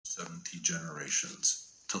70 generations,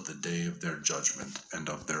 till the day of their judgment and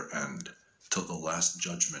of their end, till the last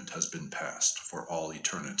judgment has been passed for all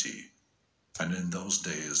eternity. And in those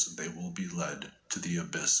days they will be led to the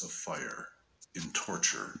abyss of fire, in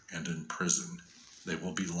torture and in prison. They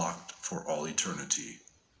will be locked for all eternity.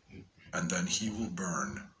 And then he will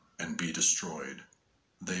burn and be destroyed.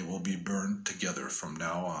 They will be burned together from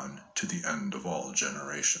now on to the end of all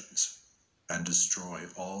generations, and destroy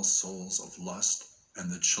all souls of lust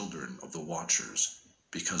and the children of the watchers,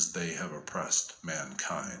 because they have oppressed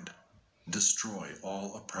mankind. Destroy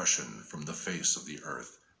all oppression from the face of the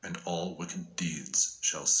earth, and all wicked deeds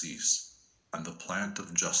shall cease, and the plant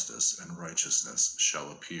of justice and righteousness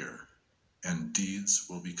shall appear, and deeds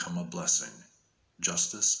will become a blessing.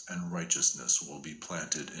 Justice and righteousness will be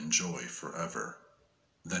planted in joy forever.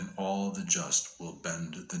 Then all the just will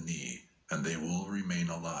bend the knee, and they will remain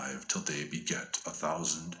alive till they beget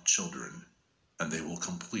 1,000 children, and they will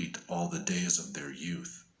complete all the days of their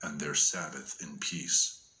youth and their Sabbath in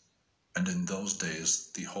peace. And in those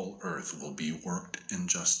days the whole earth will be worked in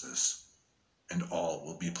justice, and all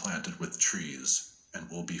will be planted with trees, and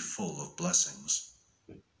will be full of blessings.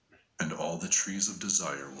 And all the trees of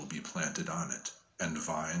desire will be planted on it, and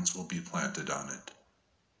vines will be planted on it.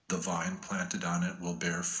 The vine planted on it will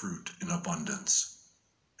bear fruit in abundance,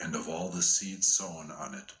 and of all the seed sown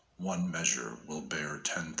on it, 1 measure will bear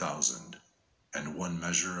 10,000, and 1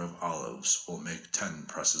 measure of olives will make 10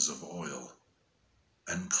 presses of oil.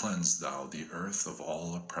 And cleanse thou the earth of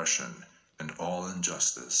all oppression, and all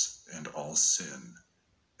injustice, and all sin,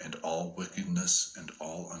 and all wickedness, and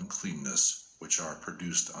all uncleanness, which are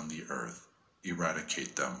produced on the earth.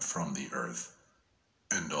 Eradicate them from the earth.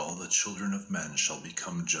 And all the children of men shall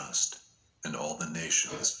become just, and all the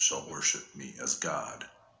nations shall worship me as God,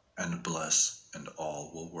 and bless, and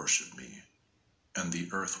all will worship me. And the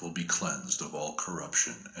earth will be cleansed of all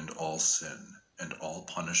corruption, and all sin, and all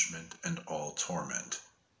punishment, and all torment.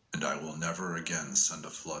 And I will never again send a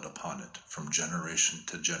flood upon it from generation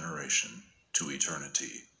to generation to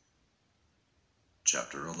eternity.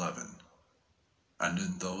 Chapter 11. And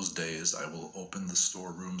in those days I will open the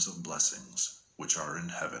storerooms of blessings, which are in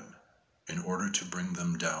heaven, in order to bring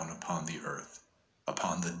them down upon the earth,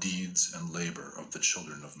 upon the deeds and labor of the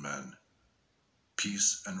children of men.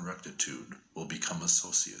 Peace and rectitude will become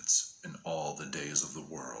associates in all the days of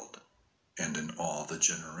the world, and in all the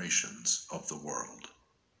generations of the world.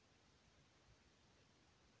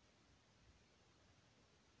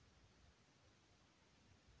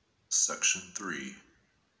 Section 3.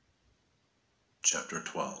 Chapter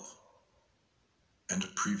 12. And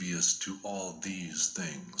previous to all these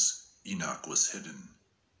things, Enoch was hidden,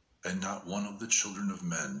 and not one of the children of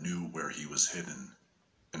men knew where he was hidden,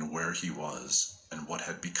 and where he was, and what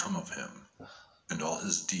had become of him. And all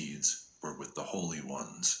his deeds were with the holy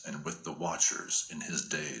ones, and with the watchers in his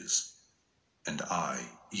days. And I,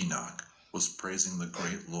 Enoch, was praising the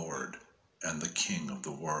great Lord, and the King of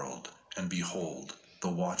the world. And behold, the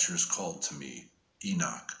watchers called to me,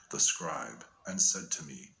 Enoch the scribe, and said to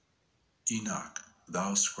me, Enoch,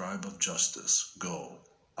 thou scribe of justice, go,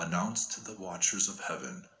 announce to the watchers of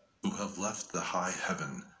heaven, who have left the high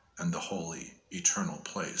heaven and the holy, eternal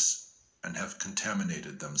place, and have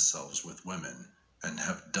contaminated themselves with women, and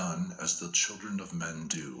have done as the children of men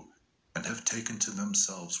do, and have taken to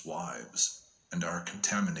themselves wives, and are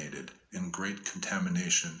contaminated in great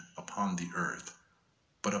contamination upon the earth.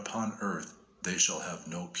 But upon earth they shall have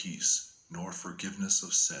no peace, nor forgiveness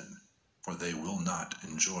of sin, for they will not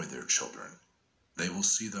enjoy their children. They will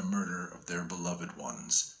see the murder of their beloved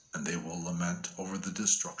ones, and they will lament over the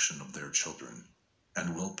destruction of their children,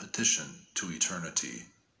 and will petition to eternity,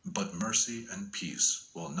 but mercy and peace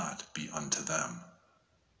will not be unto them.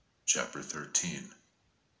 Chapter 13.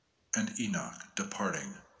 And Enoch,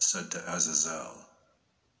 departing, said to Azazel,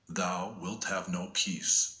 Thou wilt have no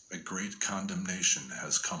peace, a great condemnation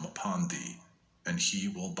has come upon thee, and he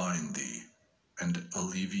will bind thee, and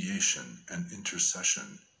alleviation and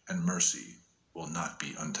intercession and mercy will not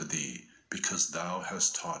be unto thee, because thou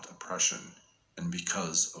hast taught oppression, and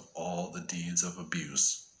because of all the deeds of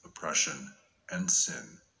abuse, oppression, and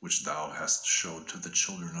sin, which thou hast showed to the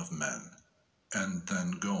children of men. And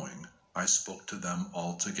then going, I spoke to them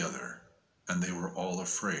all together, and they were all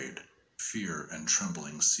afraid. Fear and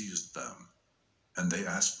trembling seized them. And they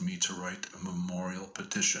asked me to write a memorial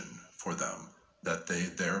petition for them, that they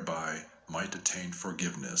thereby might attain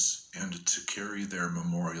forgiveness, and to carry their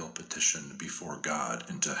memorial petition before God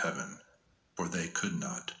into heaven. For they could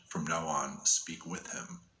not, from now on, speak with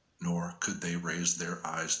him, nor could they raise their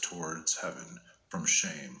eyes towards heaven from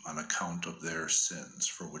shame on account of their sins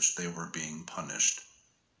for which they were being punished.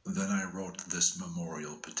 Then I wrote this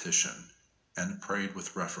memorial petition, and prayed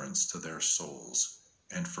with reference to their souls,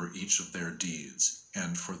 and for each of their deeds,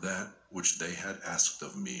 and for that which they had asked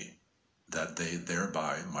of me, that they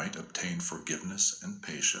thereby might obtain forgiveness and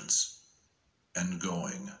patience. And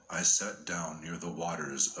going, I sat down near the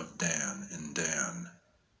waters of Dan in Dan,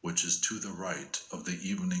 which is to the right of the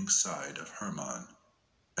evening side of Hermon,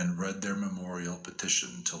 and read their memorial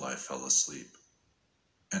petition till I fell asleep.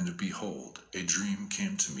 And behold, a dream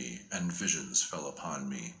came to me, and visions fell upon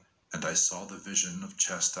me, and I saw the vision of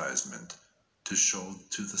chastisement, to show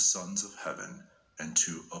to the sons of heaven, and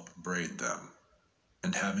to upbraid them.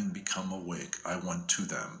 And having become awake, I went to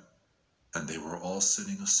them, and they were all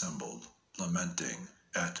sitting assembled, lamenting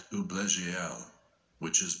at Ublegiel,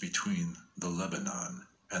 which is between the Lebanon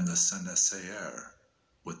and the Seneseer,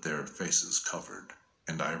 with their faces covered.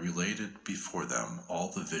 And I related before them all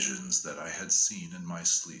the visions that I had seen in my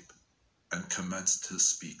sleep, and commenced to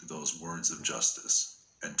speak those words of justice,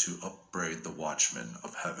 and to upbraid the watchmen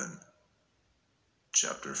of heaven.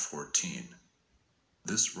 Chapter 14.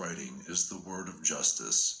 This writing is the word of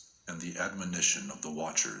justice, and the admonition of the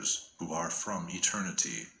watchers, who are from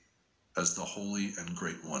eternity, as the Holy and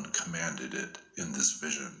Great One commanded it in this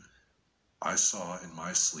vision. I saw in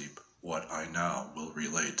my sleep what I now will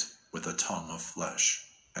relate, with a tongue of flesh,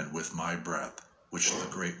 and with my breath, which the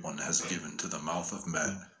Great One has given to the mouth of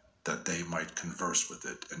men, that they might converse with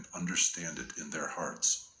it and understand it in their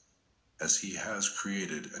hearts, as he has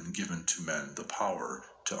created and given to men the power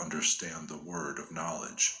to understand the word of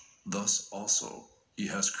knowledge. Thus also he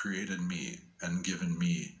has created me and given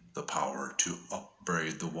me the power to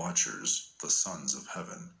upbraid the watchers, the sons of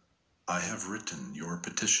heaven. I have written your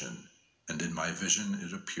petition, and in my vision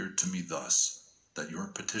it appeared to me thus, that your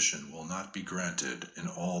petition will not be granted in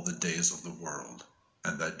all the days of the world,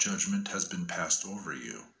 and that judgment has been passed over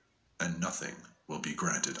you, and nothing will be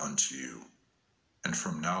granted unto you. And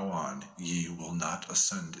from now on ye will not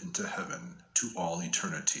ascend into heaven to all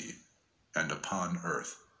eternity, and upon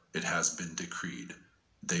earth it has been decreed,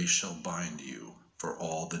 they shall bind you for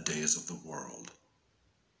all the days of the world.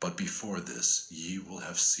 But before this ye will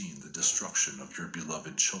have seen the destruction of your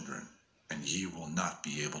beloved children, and ye will not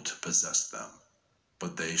be able to possess them,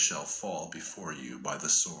 but they shall fall before you by the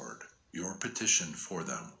sword. Your petition for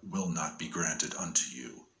them will not be granted unto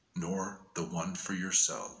you, nor the one for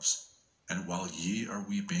yourselves. And while ye are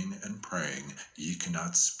weeping and praying, ye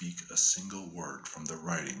cannot speak a single word from the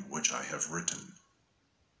writing which I have written.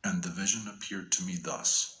 And the vision appeared to me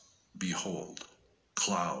thus: Behold,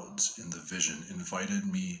 clouds in the vision invited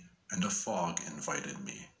me, and a fog invited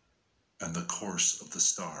me. And the course of the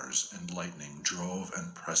stars and lightning drove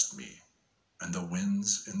and pressed me. And the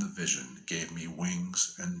winds in the vision gave me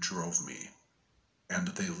wings and drove me. And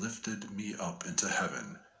they lifted me up into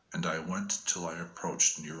heaven, and I went till I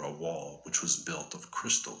approached near a wall which was built of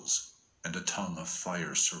crystals, and a tongue of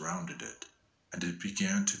fire surrounded it, and it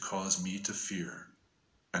began to cause me to fear.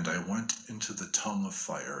 And I went into the tongue of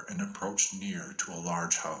fire, and approached near to a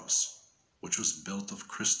large house, which was built of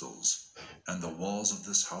crystals, and the walls of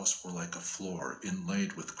this house were like a floor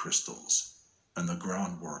inlaid with crystals, and the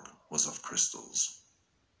groundwork was of crystals.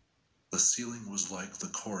 The ceiling was like the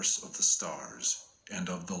course of the stars, and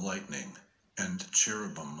of the lightning, and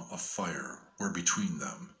cherubim of fire were between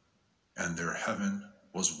them, and their heaven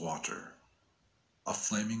was water. A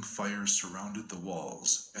flaming fire surrounded the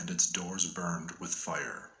walls, and its doors burned with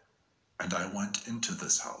fire. And I went into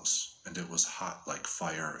this house, and it was hot like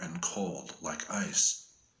fire and cold like ice.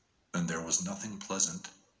 And there was nothing pleasant,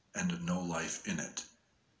 and no life in it.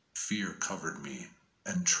 Fear covered me,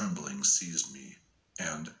 and trembling seized me.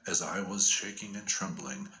 And as I was shaking and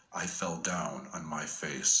trembling, I fell down on my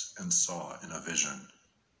face, and saw in a vision.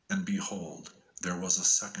 And behold, there was a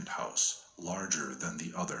second house, larger than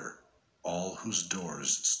the other, all whose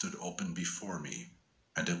doors stood open before me,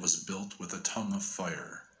 and it was built with a tongue of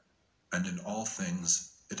fire. And in all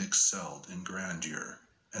things it excelled in grandeur,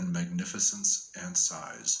 and magnificence and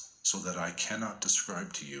size, so that I cannot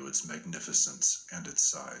describe to you its magnificence and its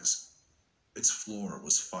size. Its floor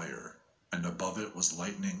was fire, and above it was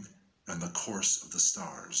lightning, and the course of the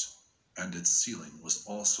stars, and its ceiling was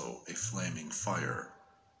also a flaming fire.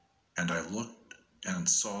 And I looked and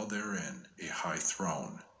saw therein a high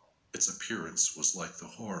throne. Its appearance was like the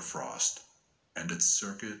hoarfrost, and its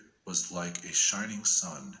circuit was like a shining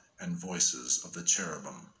sun, and voices of the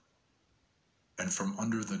cherubim. And from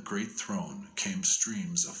under the great throne came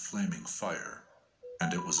streams of flaming fire,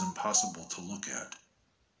 and it was impossible to look at.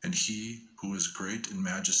 And he who is great in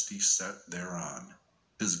majesty sat thereon.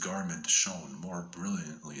 His garment shone more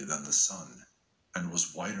brilliantly than the sun, and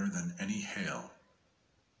was whiter than any hail.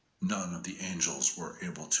 None of the angels were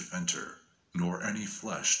able to enter, nor any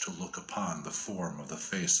flesh to look upon the form of the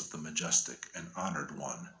face of the majestic and honored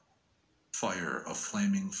one. Fire of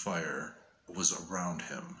flaming fire was around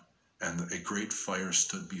him, and a great fire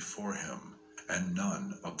stood before him, and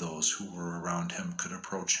none of those who were around him could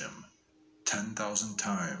approach him. 10,000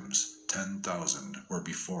 times 10,000 were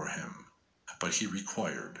before him, but he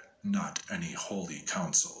required not any holy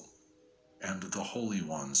counsel. And the holy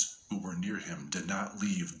ones who were near him did not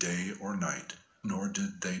leave day or night, nor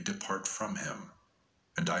did they depart from him.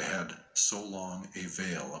 And I had so long a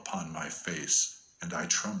veil upon my face, and I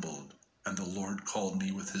trembled, and the Lord called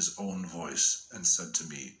me with his own voice, and said to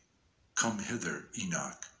me, Come hither,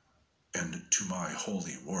 Enoch, and to my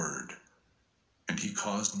holy word. And he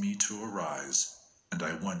caused me to arise, and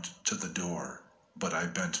I went to the door, but I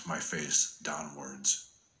bent my face downwards.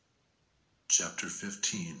 Chapter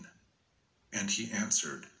 15. And he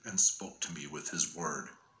answered and spoke to me with his word,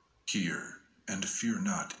 Hear, and fear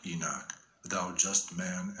not, Enoch, thou just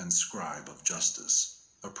man and scribe of justice.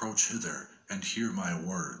 Approach hither, and hear my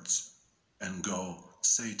words. And go,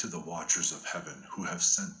 say to the watchers of heaven who have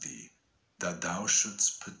sent thee, that thou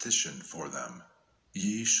shouldst petition for them.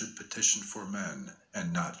 Ye should petition for men,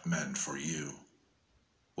 and not men for you.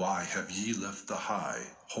 Why have ye left the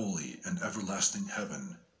high, holy, and everlasting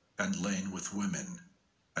heaven, and lain with women,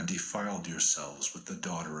 and defiled yourselves with the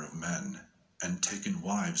daughter of men, and taken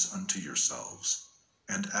wives unto yourselves,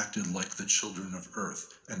 and acted like the children of earth,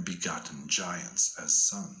 and begotten giants as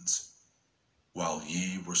sons? While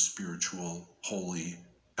ye were spiritual, holy,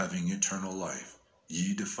 having eternal life,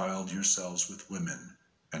 ye defiled yourselves with women,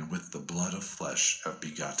 and with the blood of flesh have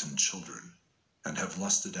begotten children, and have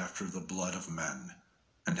lusted after the blood of men,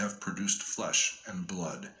 and have produced flesh and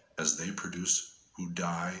blood, as they produce who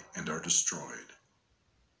die and are destroyed.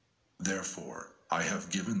 Therefore I have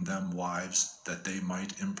given them wives, that they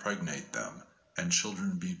might impregnate them, and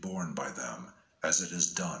children be born by them, as it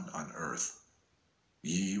is done on earth.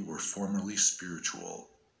 Ye were formerly spiritual,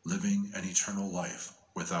 living an eternal life,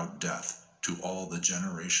 without death, to all the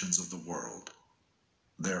generations of the world.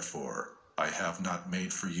 Therefore I have not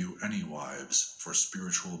made for you any wives, for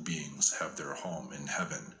spiritual beings have their home in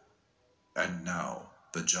heaven. And now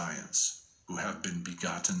the giants, who have been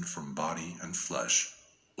begotten from body and flesh,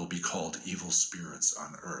 will be called evil spirits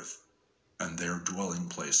on earth, and their dwelling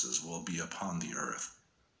places will be upon the earth.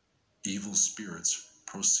 Evil spirits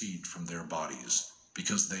proceed from their bodies,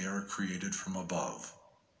 because they are created from above,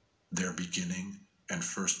 their beginning and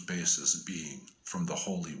first basis being from the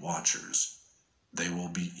holy watchers. They will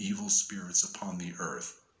be evil spirits upon the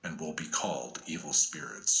earth, and will be called evil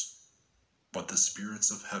spirits. But the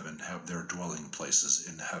spirits of heaven have their dwelling places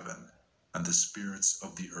in heaven, and the spirits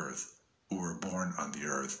of the earth, who were born on the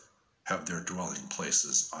earth, have their dwelling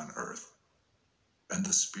places on earth. And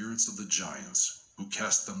the spirits of the giants, who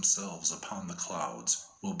cast themselves upon the clouds,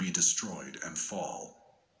 will be destroyed and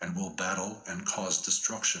fall, and will battle and cause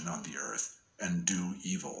destruction on the earth, and do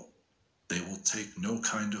evil. They will take no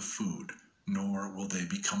kind of food, nor will they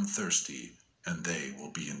become thirsty, and they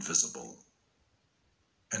will be invisible.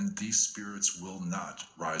 And these spirits will not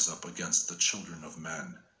rise up against the children of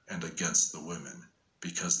men, and against the women,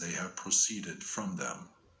 because they have proceeded from them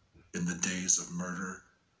in the days of murder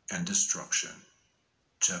and destruction.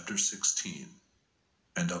 Chapter 16.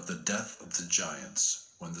 And of the death of the giants,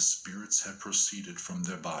 when the spirits have proceeded from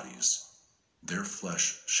their bodies, their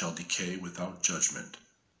flesh shall decay without judgment.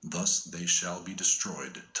 Thus they shall be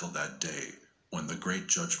destroyed till that day, when the great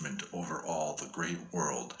judgment over all the great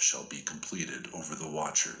world shall be completed over the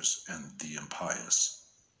watchers and the impious.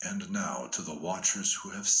 And now to the watchers who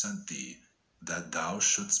have sent thee, that thou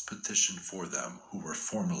shouldst petition for them who were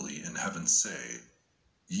formerly in heaven, say,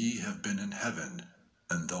 Ye have been in heaven,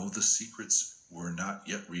 and though the secrets were not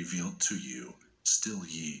yet revealed to you, still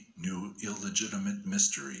ye knew illegitimate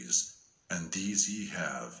mysteries, and these ye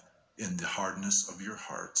have, in the hardness of your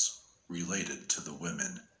hearts, related to the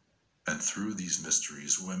women. And through these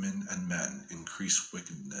mysteries women and men increase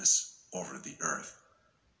wickedness over the earth.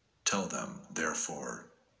 Tell them, therefore,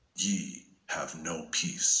 ye have no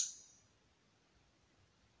peace.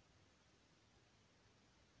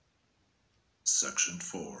 Section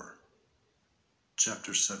 4.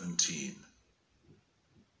 Chapter 17.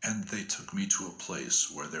 And they took me to a place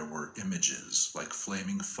where there were images like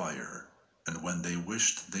flaming fire, and when they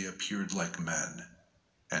wished they appeared like men.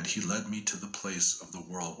 And he led me to the place of the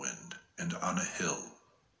whirlwind, and on a hill,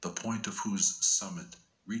 the point of whose summit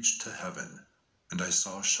reached to heaven, and I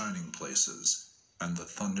saw shining places, and the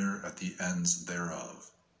thunder at the ends thereof,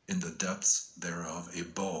 in the depths thereof a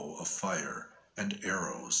bow of fire, and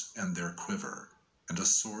arrows, and their quiver, and a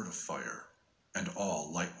sword of fire. and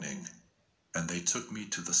all lightning. And they took me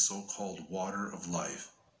to the so-called water of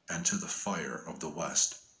life, and to the fire of the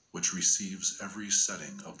west, which receives every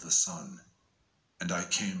setting of the sun. And I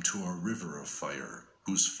came to a river of fire,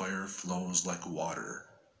 whose fire flows like water,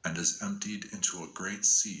 and is emptied into a great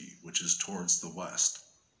sea which is towards the west.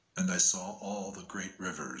 And I saw all the great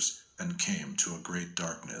rivers, and came to a great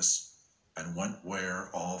darkness, and went where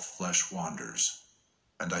all flesh wanders.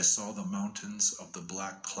 And I saw the mountains of the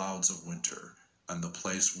black clouds of winter, and the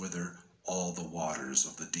place whither all the waters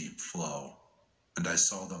of the deep flow. And I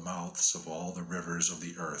saw the mouths of all the rivers of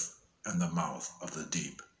the earth, and the mouth of the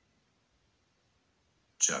deep.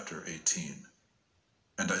 Chapter 18.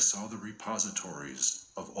 And I saw the repositories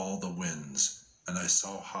of all the winds, and I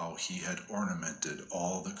saw how he had ornamented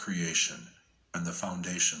all the creation, and the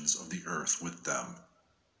foundations of the earth with them.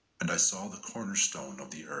 And I saw the cornerstone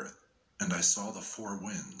of the earth, and I saw the four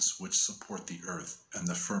winds which support the earth, and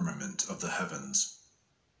the firmament of the heavens.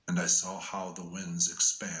 And I saw how the winds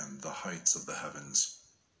expand the heights of the heavens,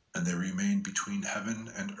 and they remain between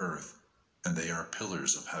heaven and earth, and they are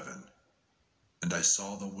pillars of heaven. And I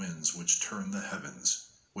saw the winds which turn the heavens,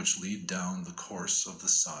 which lead down the course of the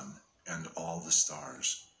sun and all the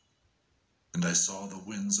stars. And I saw the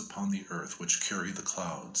winds upon the earth which carry the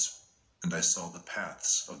clouds, and I saw the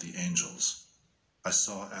paths of the angels. I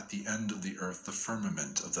saw at the end of the earth the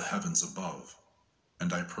firmament of the heavens above,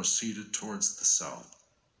 and I proceeded towards the south,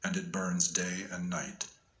 and it burns day and night,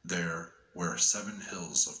 there where 7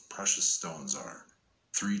 hills of precious stones are,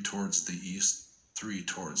 3 towards the east, 3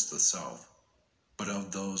 towards the south. But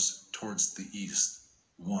of those towards the east,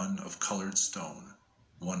 1 of colored stone,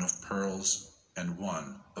 1 of pearls, and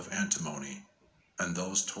 1 of antimony, and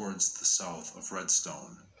those towards the south of red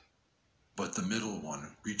stone. But the middle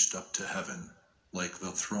one reached up to heaven, like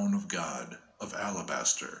the throne of God, of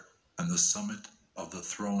alabaster, and the summit of the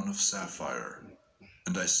throne of sapphire.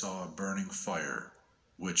 And I saw a burning fire,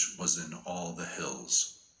 which was in all the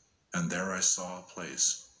hills. And there I saw a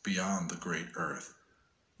place beyond the great earth.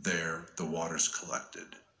 There the waters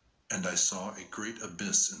collected. And I saw a great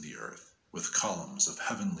abyss in the earth, with columns of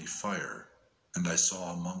heavenly fire. And I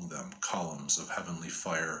saw among them columns of heavenly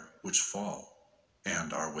fire which fall,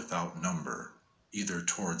 and are without number, either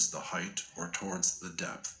towards the height or towards the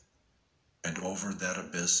depth. And over that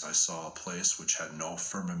abyss I saw a place which had no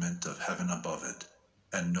firmament of heaven above it,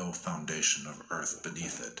 and no foundation of earth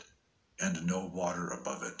beneath it, and no water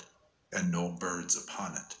above it, and no birds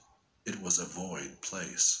upon it. It was a void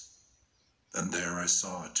place. And there I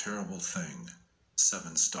saw a terrible thing,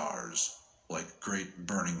 7 stars, like great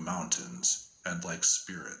burning mountains, and like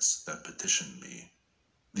spirits that petitioned me.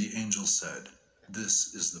 The angel said,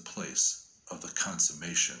 "This is the place of the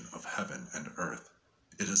consummation of heaven and earth.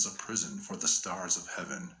 It is a prison for the stars of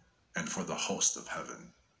heaven, and for the host of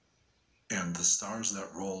heaven. And the stars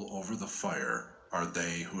that roll over the fire are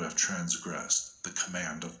they who have transgressed the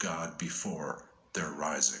command of God before their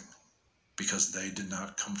rising, because they did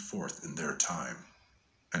not come forth in their time.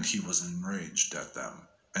 And he was enraged at them,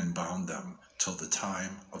 and bound them till the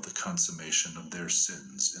time of the consummation of their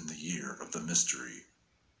sins in the year of the mystery."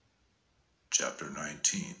 Chapter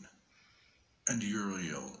 19. And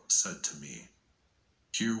Uriel said to me,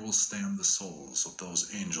 "Here will stand the souls of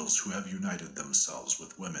those angels who have united themselves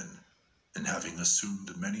with women, and having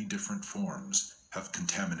assumed many different forms, have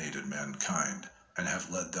contaminated mankind, and have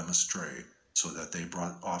led them astray, so that they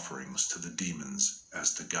brought offerings to the demons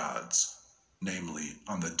as to gods, namely,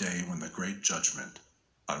 on the day when the great judgment,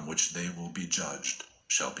 on which they will be judged,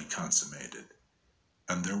 shall be consummated.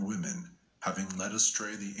 And their women, having led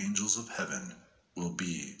astray the angels of heaven, will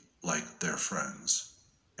be like their friends.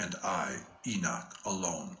 And I, Enoch,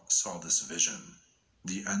 alone saw this vision,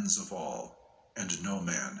 the ends of all, and no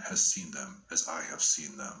man has seen them as I have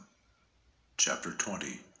seen them." Chapter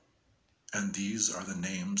 20. And these are the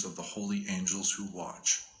names of the holy angels who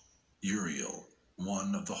watch. Uriel,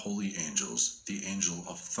 one of the holy angels, the angel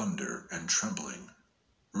of thunder and trembling.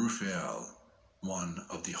 Raphael, one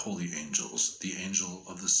of the holy angels, the angel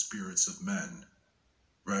of the spirits of men.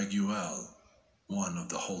 Raguel, one of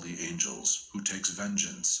the holy angels, who takes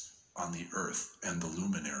vengeance on the earth and the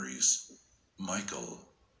luminaries. Michael,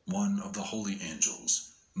 one of the holy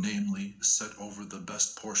angels, namely, set over the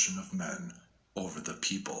best portion of men, over the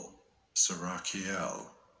people.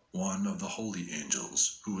 Sarachiel, one of the holy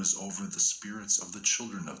angels, who is over the spirits of the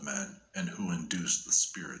children of men, and who induce the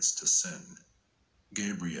spirits to sin.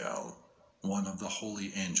 Gabriel, one of the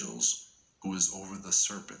holy angels, who is over the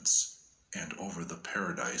serpents, and over the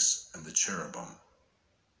paradise and the cherubim.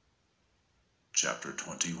 Chapter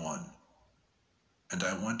 21. And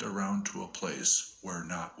I went around to a place where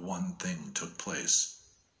not one thing took place,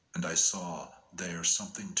 and I saw they are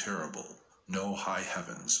something terrible, no high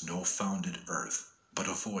heavens, no founded earth, but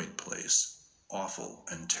a void place, awful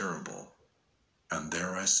and terrible. And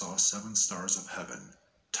there I saw 7 stars of heaven,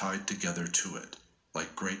 tied together to it,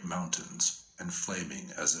 like great mountains, and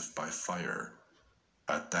flaming as if by fire.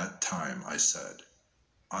 At that time I said,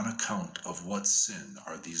 On account of what sin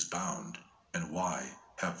are these bound, and why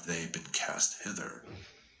have they been cast hither?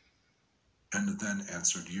 And then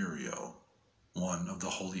answered Uriel, one of the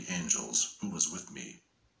holy angels who was with me,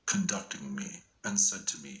 conducting me, and said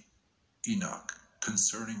to me, Enoch,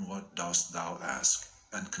 concerning what dost thou ask,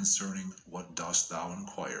 and concerning what dost thou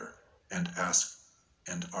inquire, and ask,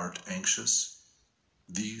 and art anxious?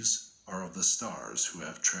 These are of the stars who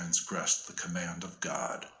have transgressed the command of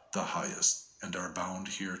God, the highest, and are bound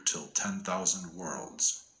here till 10,000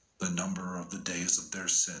 worlds. The number of the days of their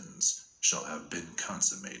sins shall have been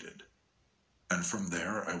consummated. And from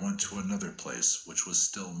there I went to another place which was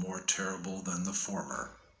still more terrible than the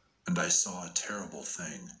former, and I saw a terrible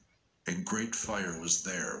thing. A great fire was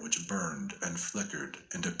there which burned and flickered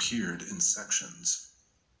and appeared in sections.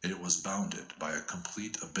 It was bounded by a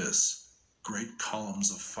complete abyss. Great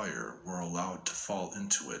columns of fire were allowed to fall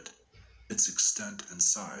into it. Its extent and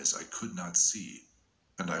size I could not see,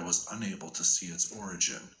 and I was unable to see its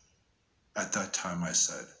origin. At that time I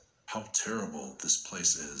said, How terrible this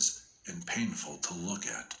place is, and painful to look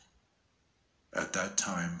at. At that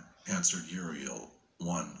time answered Uriel,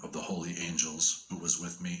 one of the holy angels who was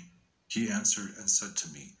with me. He answered and said to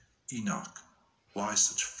me, Enoch, why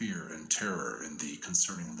such fear and terror in thee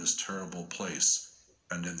concerning this terrible place,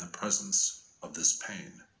 and in the presence of this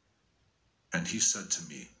pain? And he said to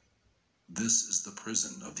me, This is the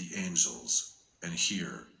prison of the angels, and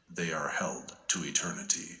here they are held to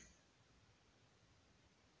eternity.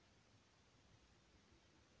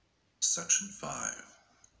 Section 5,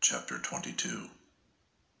 Chapter 22.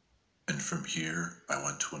 And from here I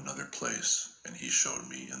went to another place, and he showed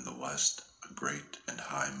me in the west a great and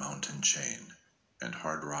high mountain chain, and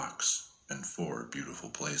hard rocks, and 4 beautiful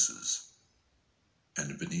places.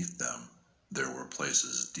 And beneath them there were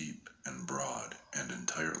places deep and broad and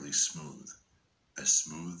entirely smooth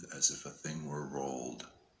as if a thing were rolled,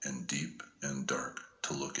 and deep and dark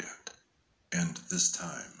to look at. And this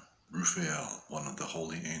time Raphael, one of the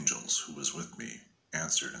holy angels who was with me,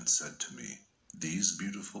 answered and said to me, These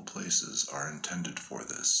beautiful places are intended for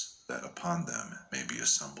this, that upon them may be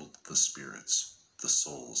assembled the spirits, the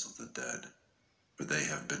souls of the dead, for they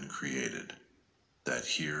have been created, that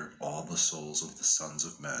here all the souls of the sons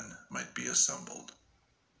of men might be assembled.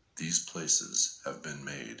 These places have been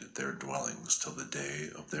made their dwellings till the day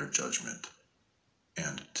of their judgment,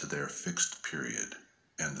 and to their fixed period,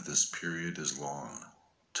 and this period is long,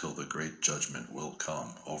 till the great judgment will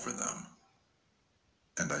come over them.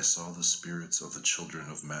 And I saw the spirits of the children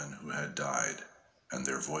of men who had died, and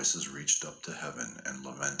their voices reached up to heaven and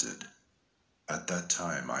lamented. At that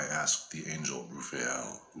time I asked the angel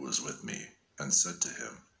Raphael, who was with me, and said to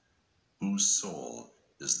him, Whose soul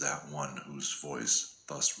is that one whose voice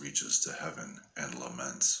thus reaches to heaven and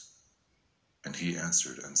laments? And he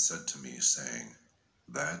answered and said to me, saying,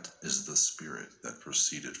 That is the spirit that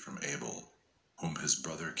proceeded from Abel, whom his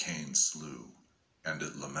brother Cain slew, and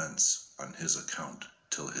it laments on his account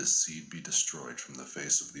till his seed be destroyed from the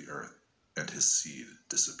face of the earth, and his seed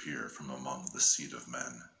disappear from among the seed of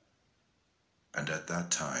men. And at that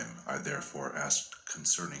time I therefore asked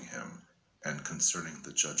concerning him, and concerning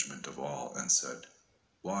the judgment of all, and said,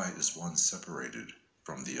 Why is one separated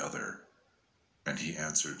from the other? And he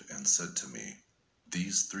answered and said to me,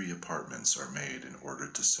 These 3 apartments are made in order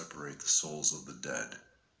to separate the souls of the dead,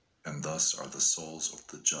 and thus are the souls of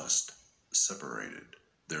the just separated.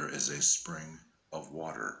 There is a spring of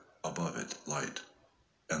water above it light,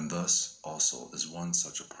 and thus also is one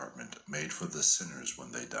such apartment made for the sinners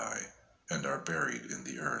when they die, and are buried in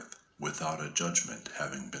the earth, without a judgment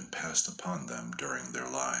having been passed upon them during their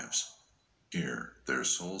lives. Here their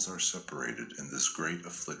souls are separated in this great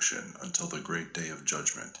affliction until the great day of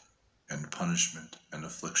judgment, and punishment and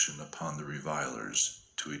affliction upon the revilers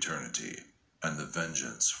to eternity, and the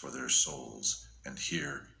vengeance for their souls, and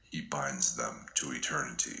here he binds them to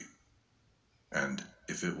eternity. And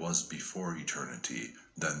if it was before eternity,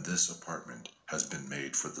 then this apartment has been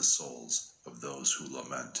made for the souls of those who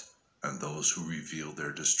lament, and those who reveal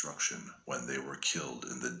their destruction when they were killed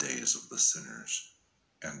in the days of the sinners.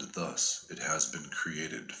 And thus it has been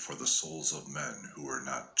created for the souls of men who were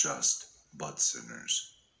not just, but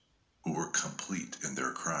sinners, who were complete in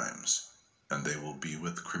their crimes, and they will be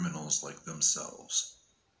with criminals like themselves.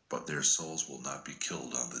 But their souls will not be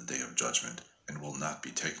killed on the day of judgment, and will not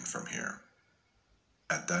be taken from here.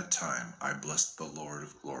 At that time I blessed the Lord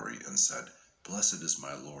of glory, and said, Blessed is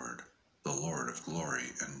my Lord, the Lord of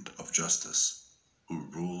glory and of justice, who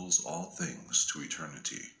rules all things to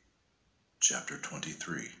eternity. Chapter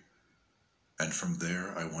 23. And from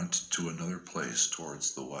there I went to another place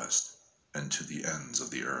towards the west, and to the ends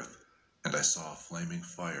of the earth, and I saw a flaming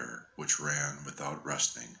fire which ran without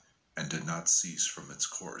resting, and did not cease from its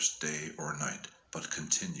course day or night, but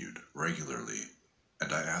continued regularly.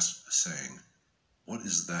 And I asked, saying, What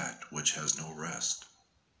is that which has no rest?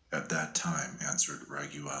 At that time answered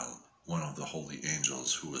Raguel, one of the holy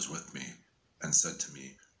angels who was with me, and said to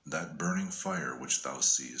me, That burning fire which thou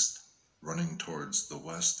seest, running towards the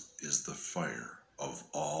west, is the fire of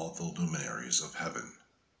all the luminaries of heaven.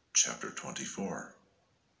 Chapter 24.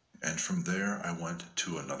 And from there I went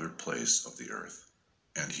to another place of the earth,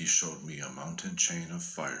 and he showed me a mountain chain of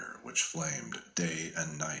fire which flamed day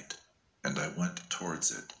and night. And I went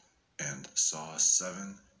towards it, and saw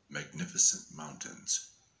 7 magnificent mountains,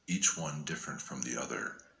 each one different from the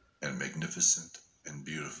other, and magnificent and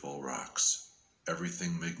beautiful rocks,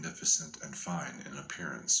 everything magnificent and fine in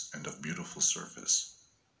appearance and of beautiful surface.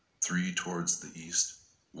 3 towards the east,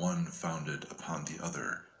 1 founded upon the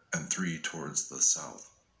other, and 3 towards the south,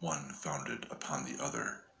 1 founded upon the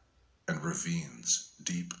other, and ravines,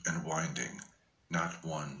 deep and winding, not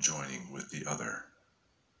one joining with the other.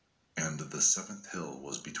 And the 7th hill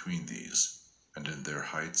was between these, and in their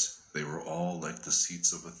heights they were all like the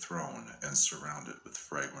seats of a throne, and surrounded with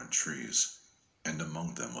fragrant trees. And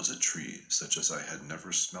among them was a tree such as I had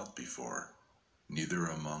never smelt before, neither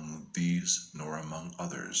among these nor among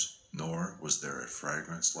others, nor was there a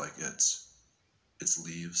fragrance like its. Its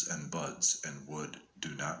leaves and buds and wood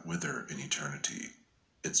do not wither in eternity.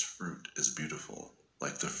 Its fruit is beautiful,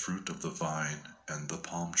 like the fruit of the vine and the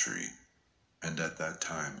palm tree. And at that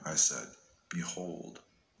time I said, Behold,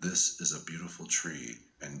 this is a beautiful tree,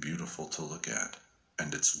 and beautiful to look at,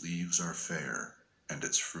 and its leaves are fair, and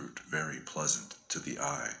its fruit very pleasant to the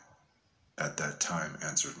eye. At that time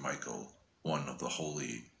answered Michael, one of the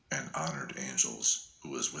holy and honored angels, who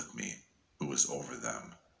was with me, who was over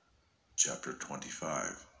them. Chapter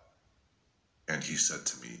 25. And he said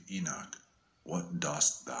to me, Enoch, what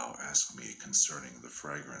dost thou ask me concerning the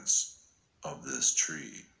fragrance of this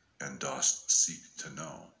tree, and dost seek to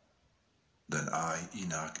know? Then I,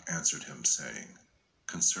 Enoch, answered him, saying,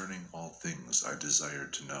 Concerning all things I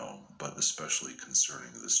desired to know, but especially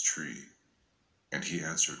concerning this tree. And he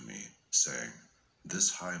answered me, saying,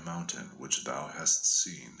 This high mountain which thou hast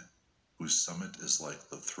seen, whose summit is like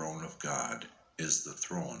the throne of God, is the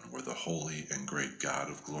throne where the holy and great God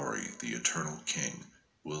of glory, the eternal King,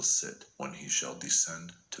 will sit when he shall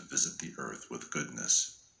descend to visit the earth with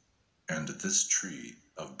goodness. And this tree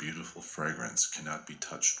of beautiful fragrance cannot be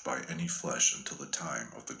touched by any flesh until the time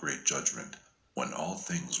of the great judgment, when all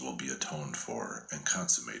things will be atoned for and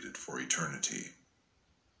consummated for eternity.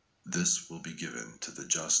 This will be given to the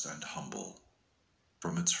just and humble.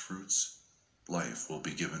 From its fruits, life will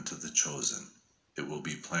be given to the chosen. It will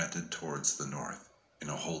be planted towards the north, in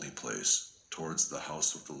a holy place, towards the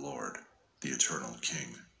house of the Lord, the eternal King.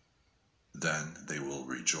 Then they will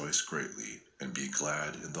rejoice greatly and be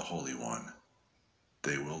glad in the Holy One.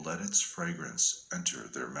 They will let its fragrance enter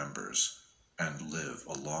their members, and live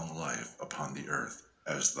a long life upon the earth,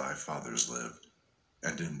 as thy fathers lived.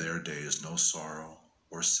 And in their days no sorrow,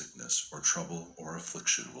 or sickness, or trouble, or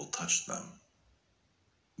affliction will touch them.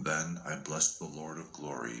 Then I blessed the Lord of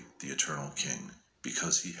glory, the eternal King,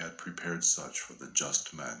 because he had prepared such for the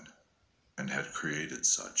just men, and had created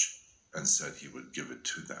such, and said he would give it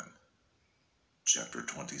to them. Chapter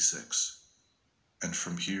 26. And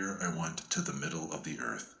from here I went to the middle of the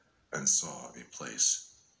earth, and saw a place,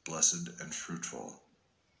 blessed and fruitful,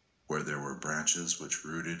 where there were branches which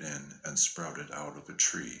rooted in and sprouted out of a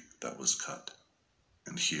tree that was cut.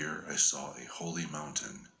 And here I saw a holy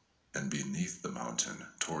mountain, and beneath the mountain,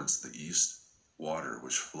 towards the east, water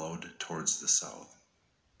which flowed towards the south.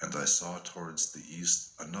 And I saw towards the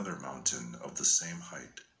east another mountain of the same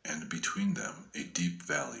height, and between them a deep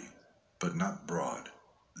valley, but not broad.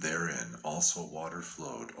 Therein also water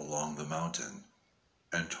flowed along the mountain.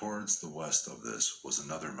 And towards the west of this was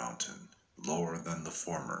another mountain, lower than the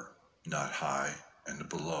former, not high, and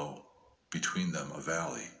below, between them a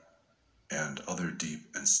valley. And other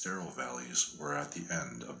deep and sterile valleys were at the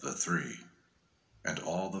end of the 3. And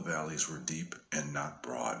all the valleys were deep and not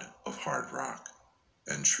broad, of hard rock,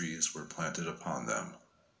 and trees were planted upon them.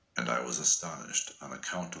 And I was astonished on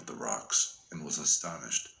account of the rocks, and was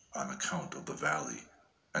astonished on account of the valley,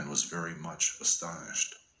 and was very much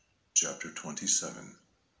astonished. Chapter 27.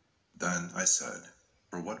 Then I said,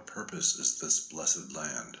 For what purpose is this blessed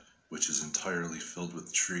land, which is entirely filled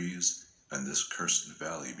with trees, and this cursed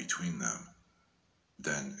valley between them?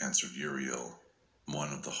 Then answered Uriel,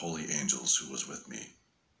 one of the holy angels who was with me,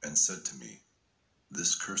 and said to me,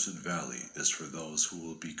 This cursed valley is for those who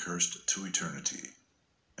will be cursed to eternity,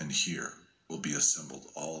 and here will be assembled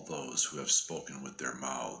all those who have spoken with their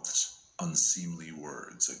mouths unseemly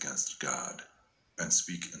words against God, and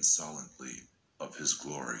speak insolently of his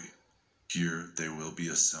glory. Here they will be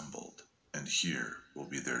assembled, and here will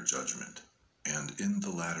be their judgment. And in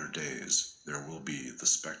the latter days there will be the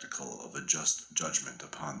spectacle of a just judgment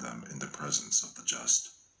upon them in the presence of the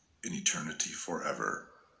just, in eternity forever.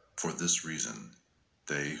 For this reason,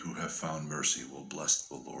 they who have found mercy will bless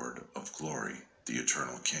the Lord of glory, the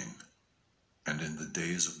eternal King. And in the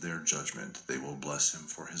days of their judgment they will bless him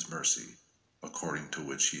for his mercy, according to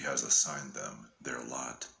which he has assigned them their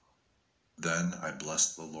lot. Then I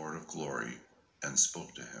blessed the Lord of glory, and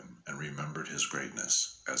spoke to him, and remembered his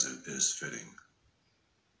greatness, as it is fitting.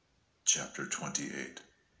 Chapter 28.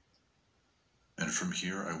 And from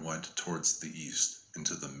here I went towards the east,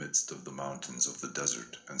 into the midst of the mountains of the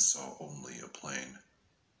desert, and saw only a plain.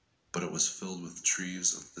 But it was filled with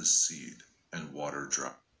trees of this seed, and water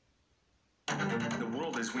dropped. The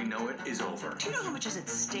world as we know it is over. Do you know how much is at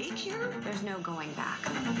stake here? There's no going back.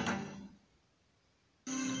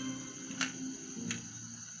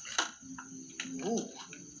 Ooh.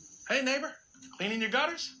 Hey, neighbor. Cleaning your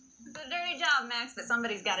gutters? It's a dirty job, Max, but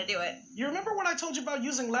somebody's got to do it. You remember when I told you about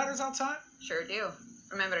using ladders outside? Sure do.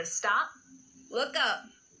 Remember to stop, look up,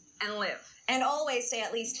 and live. And always stay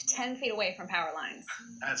at least 10 feet away from power lines.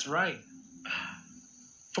 That's right.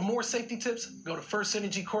 For more safety tips, go to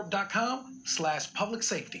firstenergycorp.com/public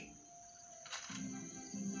safety.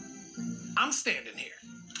 I'm standing here.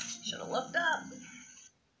 Should have looked up.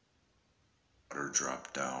 Water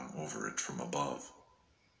dropped down over it from above.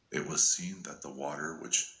 It was seen that the water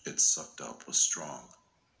which it sucked up was strong,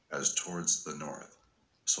 as towards the north,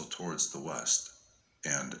 so towards the west,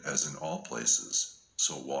 and as in all places,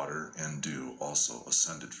 so water and dew also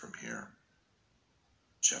ascended from here.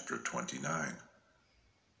 Chapter 29.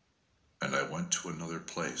 And I went to another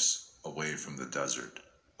place, away from the desert,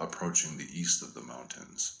 approaching the east of the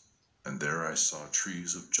mountains, and there I saw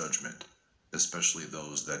trees of judgment, especially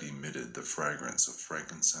those that emitted the fragrance of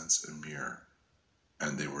frankincense and myrrh,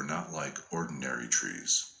 and they were not like ordinary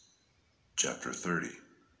trees. Chapter 30.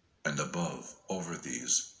 And above, over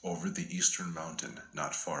these, over the eastern mountain,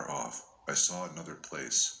 not far off, I saw another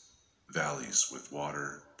place, valleys with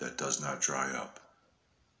water that does not dry up.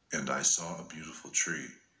 And I saw a beautiful tree,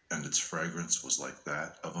 and its fragrance was like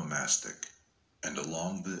that of a mastic. And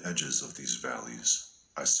along the edges of these valleys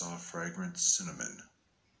I saw fragrant cinnamon,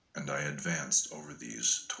 and I advanced over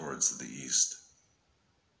these towards the east.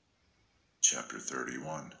 Chapter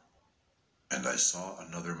 31. And I saw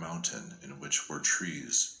another mountain in which were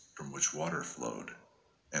trees from which water flowed,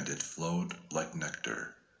 and it flowed like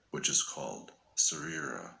nectar, which is called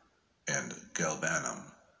Cerera and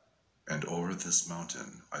Galbanum. And over this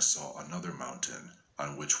mountain I saw another mountain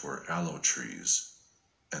on which were aloe trees,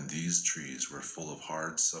 and these trees were full of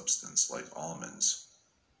hard substance like almonds,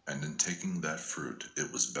 and in taking that fruit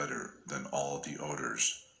it was better than all the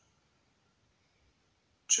odors.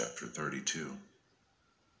 Chapter 32.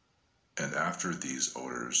 And after these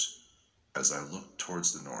odors, as I looked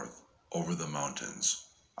towards the north, over the mountains,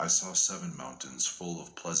 I saw 7 mountains full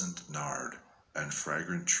of pleasant nard, and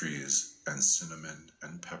fragrant trees, and cinnamon,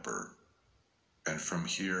 and pepper. And from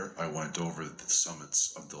here I went over the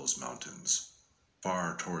summits of those mountains,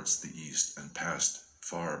 far towards the east, and passed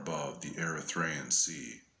far above the Erythraean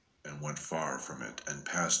Sea, and went far from it, and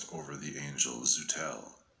passed over the angel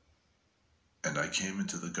Zutel. And I came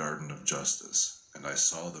into the garden of justice, and I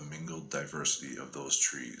saw the mingled diversity of those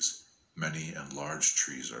trees. Many and large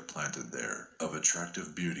trees are planted there, of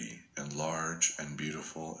attractive beauty, and large, and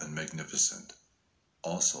beautiful, and magnificent.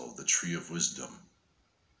 Also the tree of wisdom.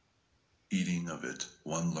 Eating of it,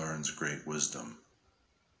 one learns great wisdom.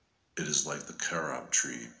 It is like the carob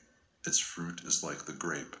tree. Its fruit is like the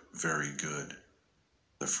grape, very good.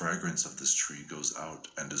 The fragrance of this tree goes out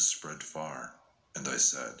and is spread far. And I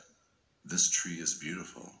said, This tree is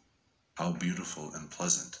beautiful. How beautiful and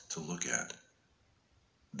pleasant to look at.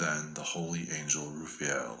 Then the holy angel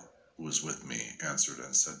Raphael, who was with me, answered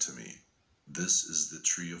and said to me, This is the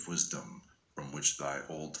tree of wisdom, from which thy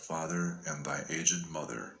old father and thy aged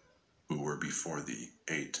mother, who were before thee,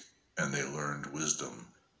 ate, and they learned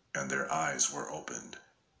wisdom, and their eyes were opened,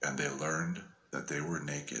 and they learned that they were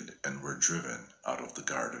naked, and were driven out of the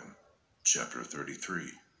garden. Chapter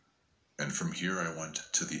 33. And from here I went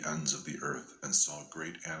to the ends of the earth, and saw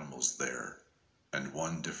great animals there, and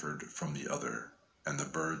one differed from the other, and the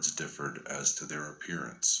birds differed as to their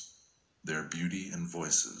appearance. Their beauty and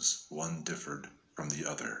voices, one differed from the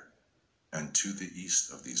other. And to the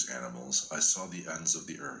east of these animals I saw the ends of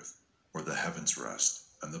the earth, where the heavens rest,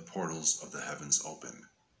 and the portals of the heavens open.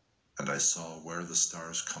 And I saw where the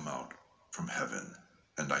stars come out from heaven,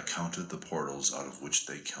 and I counted the portals out of which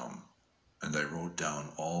they come. And I wrote down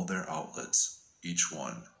all their outlets, each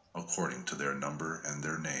one, according to their number and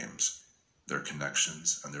their names, their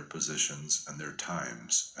connections and their positions and their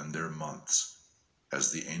times and their months,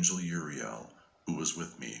 as the angel Uriel, who was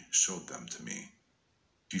with me, showed them to me.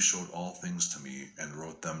 He showed all things to me and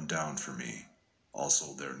wrote them down for me.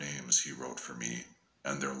 Also their names he wrote for me,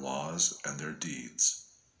 and their laws and their deeds.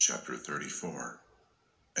 Chapter 34.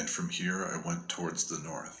 And from here I went towards the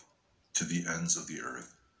north, to the ends of the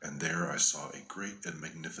earth, and there I saw a great and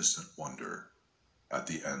magnificent wonder, at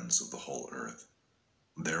the ends of the whole earth.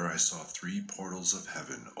 There I saw 3 portals of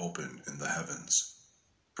heaven open in the heavens.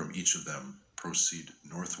 From each of them proceed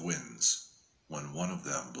north winds. When one of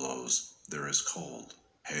them blows, there is cold,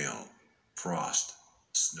 hail, frost,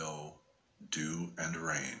 snow, dew, and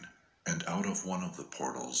rain. And out of one of the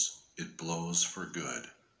portals it blows for good.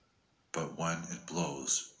 But when it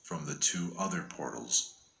blows from the 2 other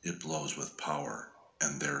portals, it blows with power,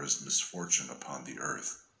 and there is misfortune upon the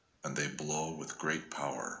earth, and they blow with great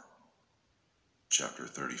power. Chapter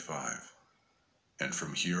 35. And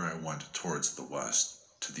from here I went towards the west,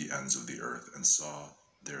 to the ends of the earth, and saw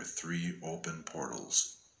there 3 open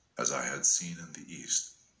portals, as I had seen in the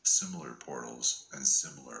east, similar portals and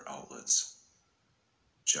similar outlets.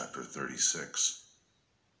 Chapter 36.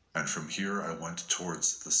 And from here I went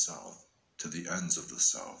towards the south, to the ends of the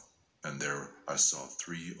south, and there I saw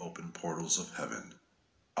 3 open portals of heaven.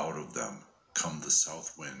 Out of them come the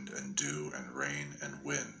south wind and dew and rain and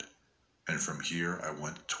wind. And from here I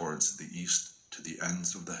went towards the east, to the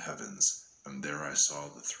ends of the heavens, and there I saw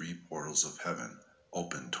the 3 portals of heaven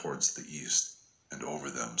open towards the east, and over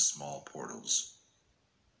them small portals.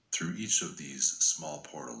 Through each of these small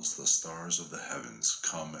portals the stars of the heavens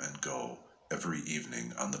come and go every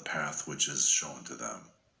evening on the path which is shown to them.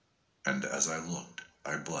 And as I looked,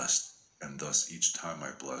 I blessed, and thus each time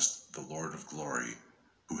I blessed the Lord of glory,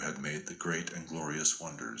 who had made the great and glorious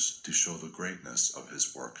wonders, to show the greatness of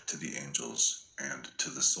his work to the angels and to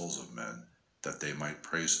the souls of men, that they might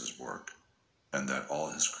praise his work, and that all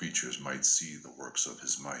his creatures might see the works of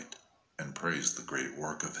his might, and praise the great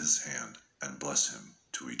work of his hand, and bless him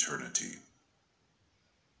to eternity.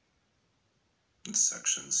 In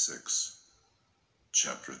Section 6,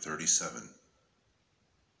 Chapter 37.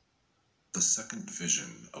 The second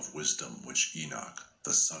vision of wisdom which Enoch,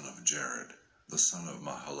 the son of Jared, the son of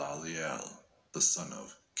Mahalaleel, the son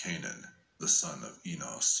of Canaan, the son of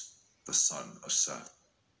Enos, the son of Seth,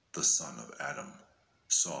 the son of Adam,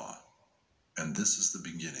 saw. And this is the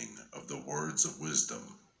beginning of the words of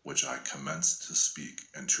wisdom which I commenced to speak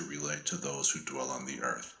and to relate to those who dwell on the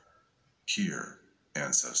earth. Hear,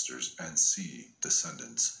 ancestors, and see,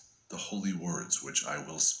 descendants, the holy words which I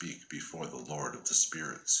will speak before the Lord of the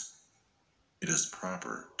spirits. It is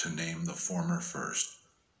proper to name the former first,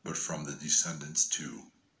 but from the descendants too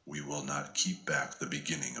we will not keep back the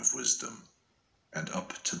beginning of wisdom. And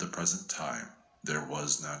up to the present time there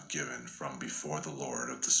was not given from before the Lord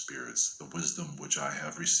of the spirits the wisdom which I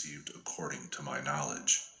have received according to my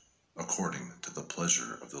knowledge, according to the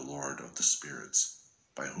pleasure of the Lord of the spirits,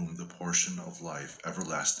 by whom the portion of life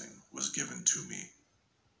everlasting was given to me.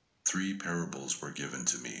 3 parables were given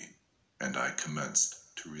to me, and I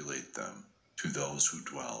commenced to relate them to those who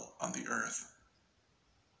dwell on the earth.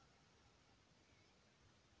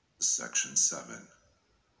 Section 7.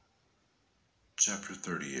 Chapter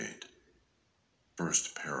 38.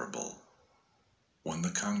 First parable. When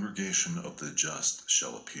the congregation of the just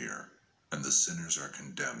shall appear, and the sinners are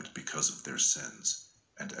condemned because of their sins,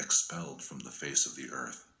 and expelled from the face of the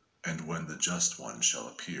earth, and when the just one shall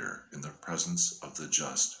appear in the presence of the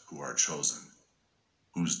just who are chosen,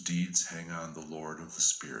 whose deeds hang on the Lord of the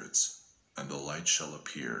spirits, and the light shall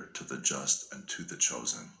appear to the just and to the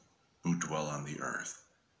chosen, who dwell on the earth,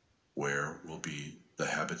 where will be the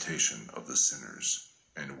habitation of the sinners,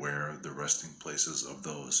 and where the resting places of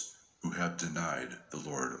those who have denied the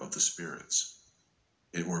Lord of the spirits.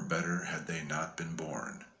 It were better had they not been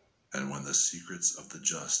born, and when the secrets of the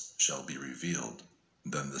just shall be revealed,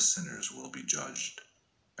 then the sinners will be judged,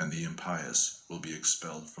 and the impious will be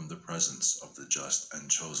expelled from the presence of the just and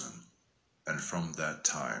chosen. And from that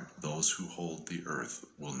time those who hold the earth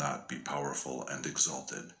will not be powerful and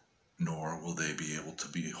exalted, nor will they be able to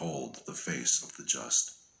behold the face of the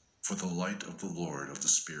just. For the light of the Lord of the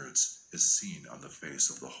spirits is seen on the face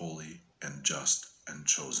of the holy and just and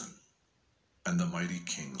chosen. And the mighty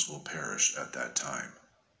kings will perish at that time.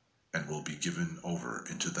 and will be given over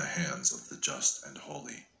into the hands of the just and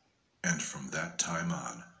holy. And from that time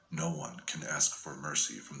on, no one can ask for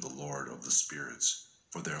mercy from the Lord of the spirits,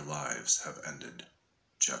 for their lives have ended.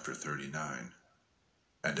 Chapter 39.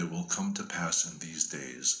 And it will come to pass in these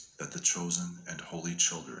days that the chosen and holy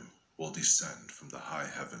children will descend from the high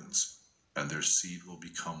heavens, and their seed will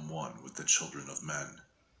become one with the children of men.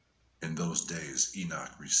 In those days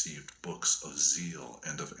Enoch received books of zeal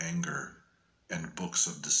and of anger, and books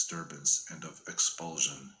of disturbance and of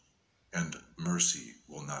expulsion, and mercy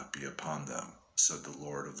will not be upon them, said the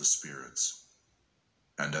Lord of the spirits.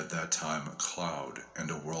 And at that time a cloud and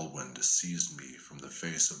a whirlwind seized me from the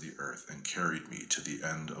face of the earth and carried me to the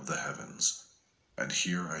end of the heavens. And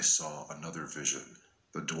here I saw another vision,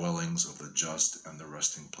 the dwellings of the just and the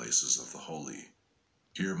resting places of the holy.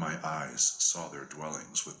 Here my eyes saw their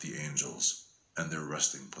dwellings with the angels, and their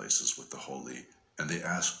resting places with the holy, and they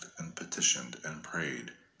asked and petitioned and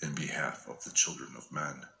prayed in behalf of the children of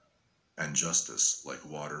men. And justice like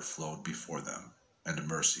water flowed before them, and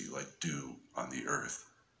mercy like dew on the earth.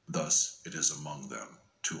 Thus it is among them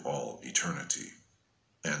to all eternity.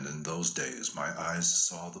 And in those days my eyes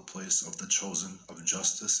saw the place of the chosen of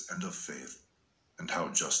justice and of faith, and how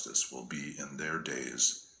justice will be in their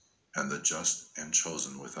days, and the just and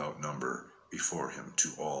chosen without number before him to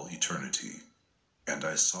all eternity. And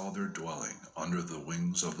I saw their dwelling under the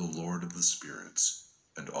wings of the Lord of the spirits,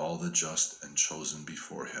 and all the just and chosen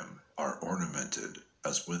before him are ornamented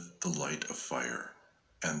as with the light of fire,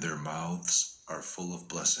 and their mouths are full of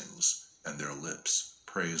blessings, and their lips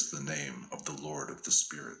praise the name of the Lord of the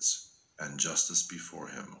spirits, and justice before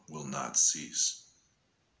him will not cease.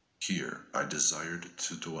 Here I desired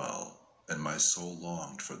to dwell, and my soul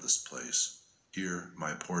longed for this place. Here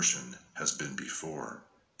my portion has been before,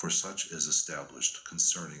 for such is established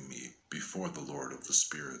concerning me before the Lord of the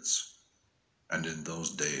spirits. And in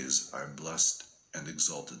those days I blessed and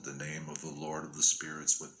exalted the name of the Lord of the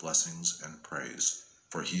spirits with blessings and praise,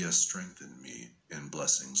 for he has strengthened me in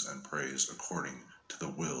blessings and praise according to the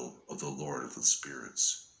will of the Lord of the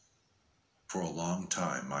spirits. For a long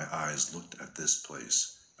time my eyes looked at this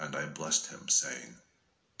place, and I blessed him, saying,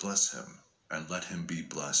 Bless him, and let him be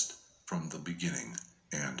blessed from the beginning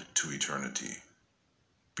and to eternity.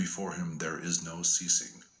 Before him there is no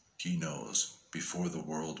ceasing. He knows, before the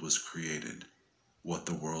world was created, what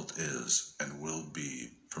the world is and will be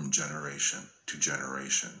from generation to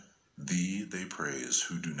generation. Thee they praise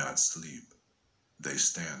who do not sleep. They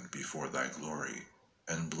stand before thy glory,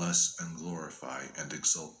 and bless and glorify and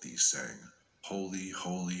exalt thee, saying, Holy,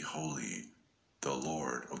 holy, holy, the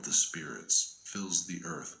Lord of the spirits fills the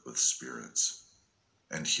earth with spirits.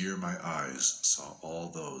 And here my eyes saw all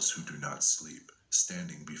those who do not sleep,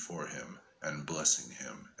 standing before him and blessing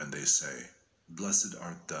him, and they say, Blessed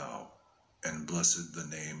art thou, and blessed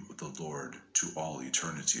the name of the Lord to all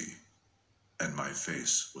eternity. And my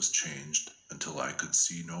face was changed until I could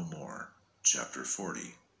see no more. Chapter 40.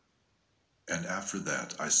 And after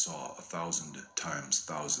that I saw 1,000 times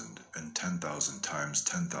 1,000, and 10,000 times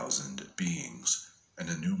 10,000 beings, an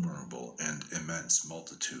innumerable and immense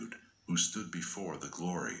multitude, who stood before the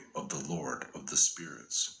glory of the Lord of the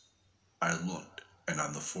spirits. I looked, and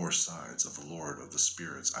on the four sides of the Lord of the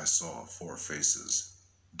spirits I saw 4 faces,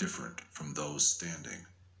 different from those standing,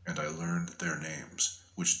 and I learned their names,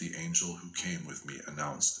 which the angel who came with me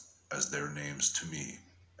announced as their names to me,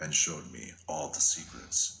 and showed me all the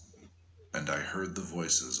secrets. And I heard the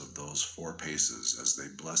voices of those 4 faces as they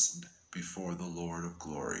blessed before the Lord of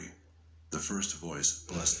glory. The first voice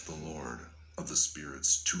blessed the Lord of the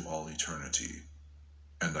spirits to all eternity.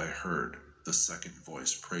 And I heard the second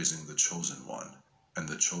voice praising the chosen one, and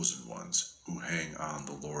the chosen ones who hang on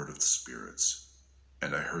the Lord of the spirits.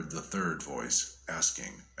 And I heard the third voice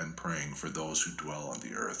asking and praying for those who dwell on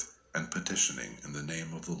the earth, and petitioning in the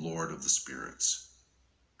name of the Lord of the spirits.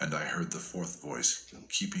 And I heard the fourth voice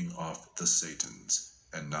keeping off the Satans,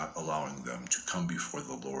 and not allowing them to come before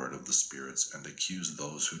the Lord of the spirits and accuse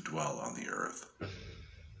those who dwell on the earth.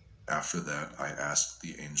 After that I asked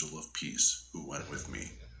the angel of peace who went with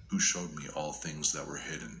me, who showed me all things that were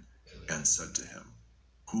hidden, and said to him,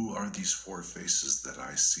 Who are these 4 faces that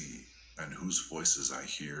I see, and whose voices I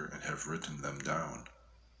hear and have written them down?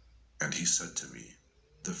 And he said to me,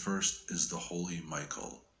 The first is the holy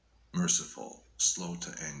Michael, merciful, slow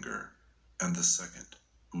to anger, and the second,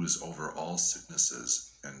 who is over all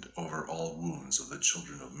sicknesses and over all wounds of the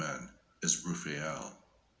children of men, is Raphael.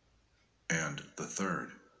 And the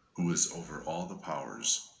third, who is over all the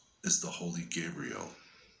powers, is the holy Gabriel.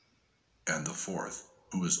 And the fourth,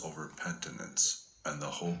 who is over penitence and the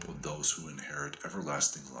hope of those who inherit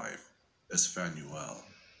everlasting life, is Phanuel.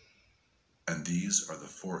 And these are the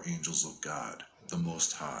 4 angels of God, the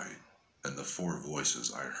Most High, and the 4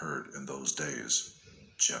 voices I heard in those days.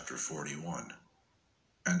 Chapter 41.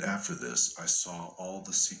 And after this I saw all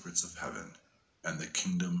the secrets of heaven, and the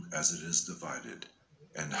kingdom as it is divided,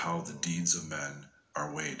 and how the deeds of men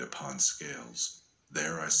are weighed upon scales.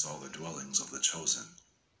 There I saw the dwellings of the chosen,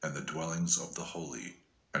 and the dwellings of the holy,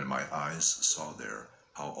 and my eyes saw there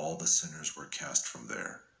how all the sinners were cast from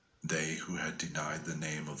there, they who had denied the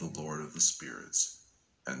name of the Lord of the spirits,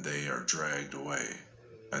 and they are dragged away,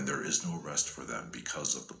 and there is no rest for them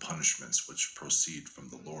because of the punishments which proceed from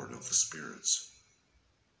the Lord of the spirits.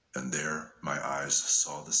 And there my eyes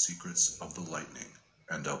saw the secrets of the lightning,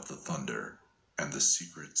 and of the thunder, and the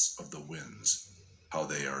secrets of the winds, how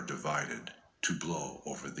they are divided to blow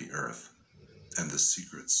over the earth, and the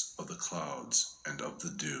secrets of the clouds and of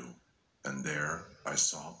the dew. And there I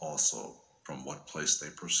saw also from what place they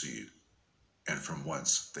proceed, and from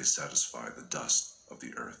whence they satisfy the dust of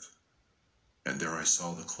the earth. And there I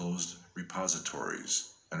saw the closed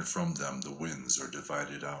repositories, and from them the winds are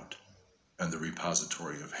divided out, and the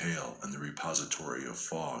repository of hail, and the repository of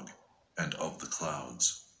fog, and of the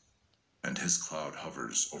clouds. And his cloud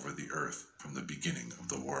hovers over the earth from the beginning of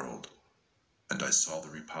the world. And I saw the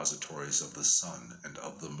repositories of the sun and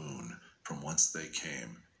of the moon, from whence they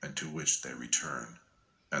came, and to which they return,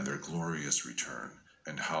 and their glorious return,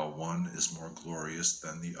 and how one is more glorious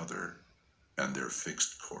than the other, and their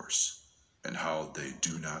fixed course, and how they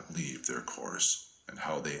do not leave their course, and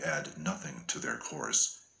how they add nothing to their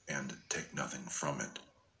course, and take nothing from it,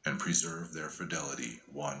 and preserve their fidelity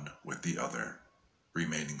one with the other,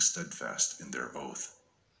 remaining steadfast in their oath.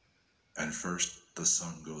 And first the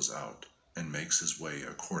sun goes out, and makes his way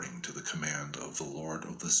according to the command of the Lord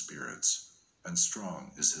of the spirits, and strong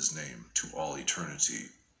is his name to all eternity.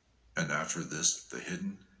 And after this the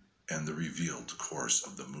hidden and the revealed course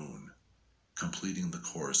of the moon, completing the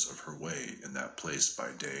course of her way in that place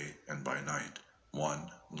by day and by night, one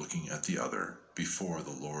looking at the other before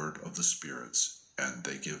the Lord of the spirits, and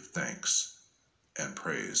they give thanks and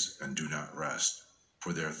praise, and do not rest,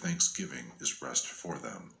 for their thanksgiving is rest for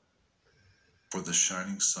them. For the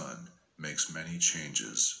shining sun makes many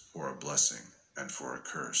changes for a blessing and for a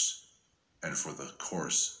curse, and for the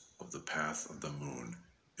course of the path of the moon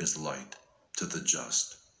is light to the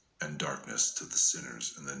just, and darkness to the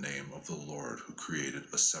sinners in the name of the Lord, who created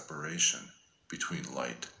a separation between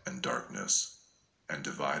light and darkness, and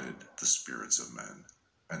divided the spirits of men,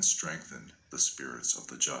 and strengthened the spirits of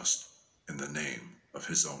the just in the name of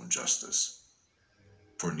his own justice.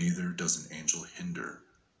 For neither does an angel hinder,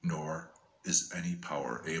 nor is any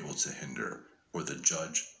power able to hinder, for the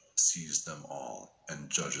judge sees them all, and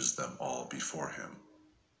judges them all before him.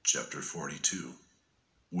 Chapter 42.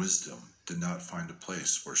 Wisdom did not find a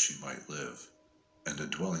place where she might live, and a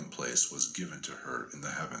dwelling place was given to her in the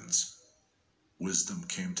heavens. Wisdom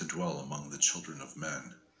came to dwell among the children of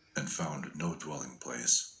men, and found no dwelling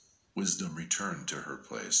place. Wisdom returned to her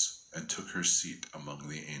place, and took her seat among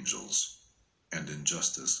the angels. And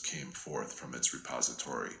injustice came forth from its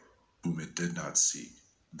repository, whom it did not seek,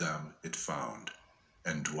 them it found,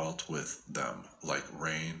 and dwelt with them like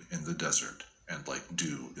rain in the desert, and like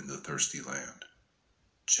dew in the thirsty land.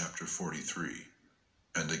 Chapter 43.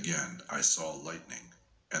 And again I saw lightning,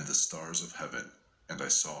 and the stars of heaven, and I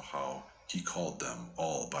saw how he called them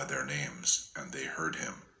all by their names, and they heard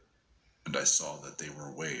him. And I saw that they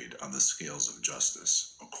were weighed on the scales of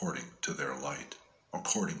justice, according to their light,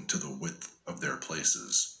 according to the width of their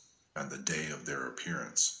places, and the day of their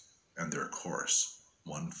appearance, and their course.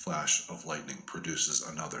 One flash of lightning produces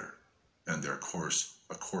another, and their course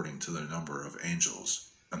according to the number of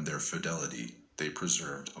angels, and their fidelity they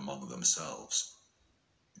preserved among themselves.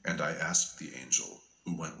 And I asked the angel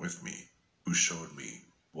who went with me, who showed me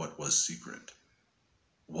what was secret,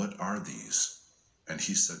 "What are these?" And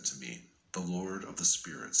he said to me, "The Lord of the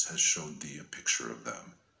spirits has showed thee a picture of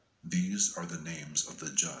them. These are the names of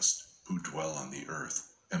the just who dwell on the earth,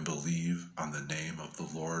 and believe on the name of the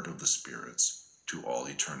Lord of the spirits to all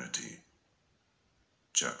eternity."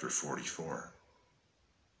 Chapter 44.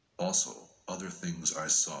 Also, other things I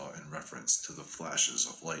saw in reference to the flashes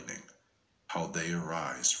of lightning, how they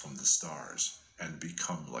arise from the stars, and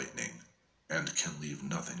become lightning, and can leave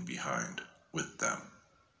nothing behind with them.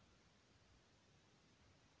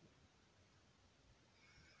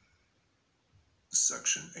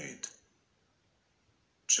 Section 8.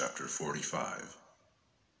 Chapter 45.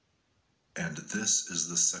 And this is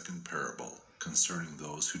the second parable concerning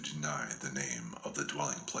those who deny the name of the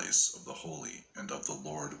dwelling place of the holy and of the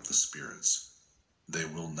Lord of the spirits. They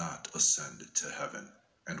will not ascend to heaven,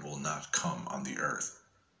 and will not come on the earth.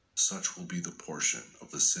 such will be the portion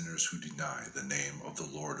of the sinners who deny the name of the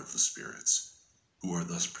Lord of the spirits, who are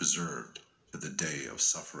thus preserved to the day of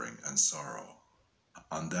suffering and sorrow.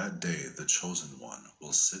 On that day the chosen one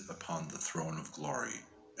will sit upon the throne of glory,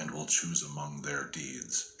 and will choose among their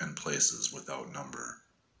deeds and places without number,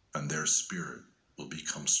 and their spirit will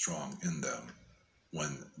become strong in them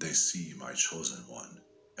when they see my chosen one,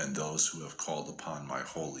 and those who have called upon my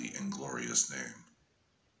holy and glorious name.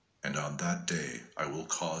 And on that day I will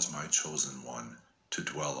cause my chosen one to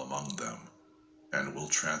dwell among them, and will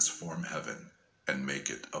transform heaven and make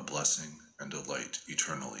it a blessing and a light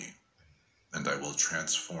eternally. And I will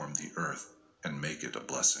transform the earth and make it a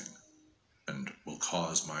blessing, and will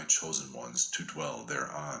cause my chosen ones to dwell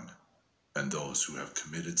thereon, and those who have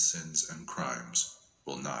committed sins and crimes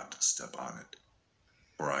will not step on it.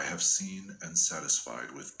 For I have seen and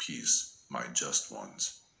satisfied with peace my just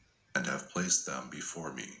ones, and have placed them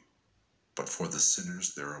before me. But for the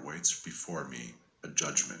sinners there awaits before me a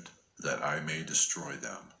judgment, that I may destroy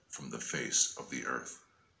them from the face of the earth.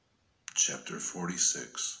 Chapter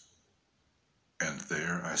 46. And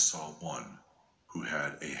there I saw one who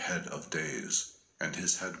had a head of days, and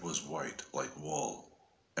his head was white like wool,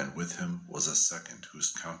 and with him was a second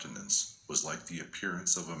whose countenance was like the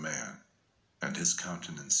appearance of a man, and his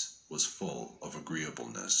countenance was full of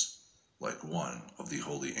agreeableness, like one of the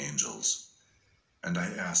holy angels. And I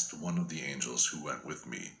asked one of the angels who went with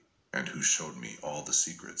me, and who showed me all the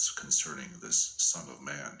secrets concerning this Son of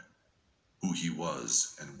Man, who he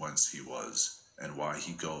was, and whence he was, and why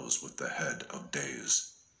he goes with the head of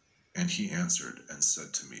days. And he answered and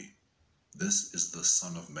said to me, This is the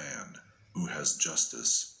Son of Man, who has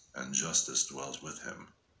justice, and justice dwells with him.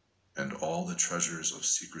 And all the treasures of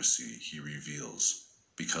secrecy he reveals,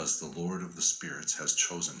 because the Lord of the spirits has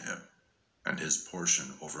chosen him, and his portion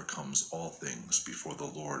overcomes all things before the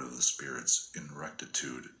Lord of the spirits in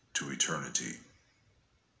rectitude to eternity.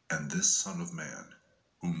 And this Son of Man,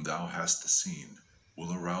 whom thou hast seen,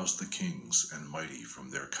 will arouse the kings and mighty from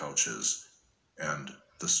their couches, and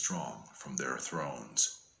the strong from their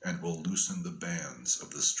thrones, and will loosen the bands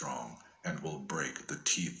of the strong, and will break the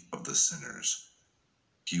teeth of the sinners.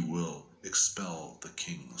 He will expel the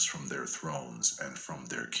kings from their thrones and from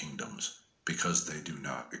their kingdoms, because they do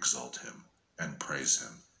not exalt him and praise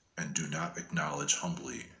him, and do not acknowledge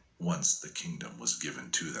humbly once the kingdom was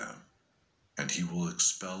given to them. And he will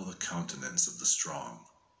expel the countenance of the strong,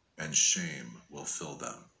 and shame will fill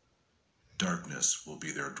them. Darkness will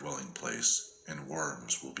be their dwelling place, and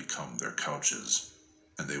worms will become their couches,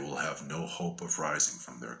 and they will have no hope of rising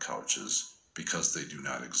from their couches, because they do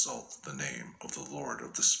not exalt the name of the Lord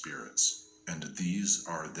of the spirits. And these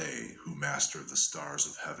are they who master the stars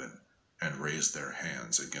of heaven, and raise their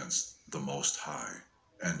hands against the Most High,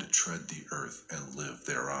 and tread the earth and live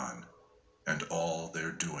thereon. And all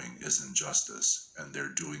their doing is injustice, and their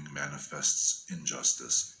doing manifests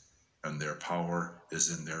injustice. And their power is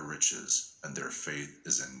in their riches, and their faith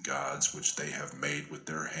is in gods which they have made with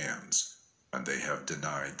their hands, and they have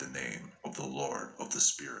denied the name of the Lord of the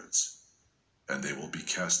spirits. And they will be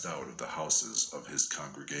cast out of the houses of his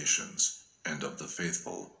congregations, and of the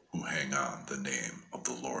faithful who hang on the name of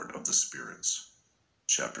the Lord of the spirits.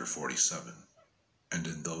 Chapter 47. And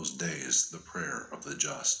in those days the prayer of the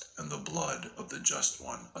just and the blood of the just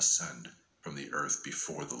one ascend from the earth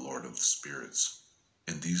before the Lord of the spirits.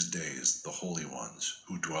 In these days the holy ones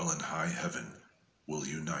who dwell in high heaven will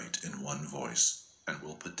unite in one voice, and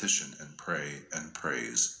will petition and pray and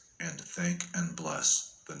praise and thank and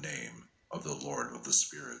bless the name of the Lord of the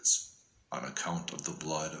spirits, on account of the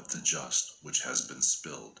blood of the just which has been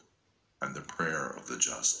spilled, and the prayer of the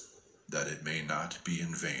just, that it may not be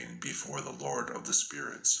in vain before the Lord of the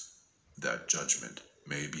spirits, that judgment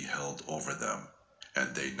may be held over them,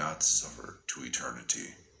 and they not suffer to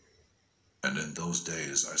eternity. And in those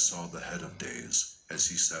days I saw the head of days, as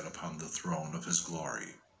he sat upon the throne of his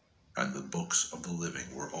glory, and the books of the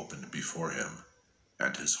living were opened before him,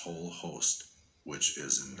 and his whole host, which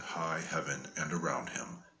is in high heaven and around him,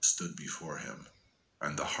 stood before him.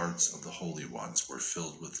 And the hearts of the holy ones were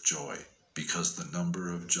filled with joy, because the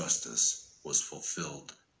number of justice was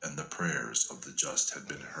fulfilled, and the prayers of the just had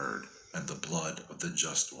been heard, and the blood of the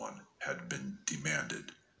just one had been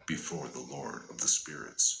demanded before the Lord of the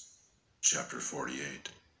spirits. Chapter 48.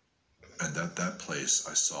 And at that place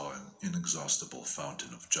I saw an inexhaustible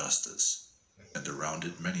fountain of justice, and around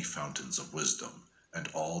it many fountains of wisdom, and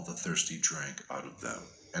all the thirsty drank out of them,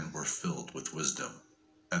 and were filled with wisdom.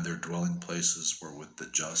 And their dwelling places were with the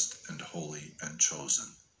just and holy and chosen.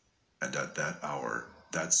 And at that hour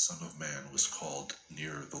that Son of Man was called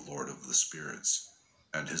near the Lord of the spirits,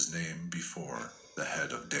 and his name before the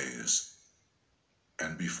head of days.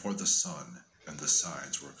 And before the sun and the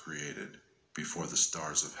signs were created, before the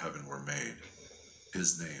stars of heaven were made,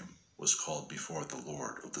 his name was called before the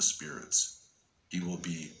Lord of the spirits. He will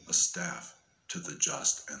be a staff to the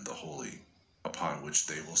just and the holy, upon which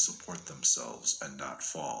they will support themselves and not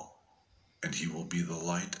fall. And he will be the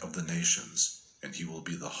light of the nations, and he will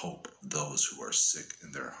be the hope of those who are sick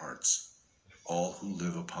in their hearts. All who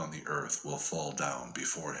live upon the earth will fall down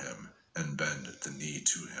before him and bend the knee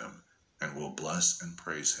to him, and will bless and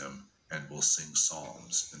praise him, and will sing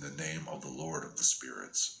psalms in the name of the Lord of the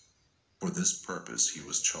spirits. For this purpose he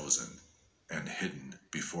was chosen, and hidden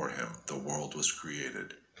before him the world was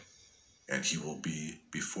created, and he will be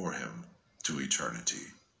before him to eternity.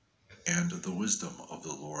 And the wisdom of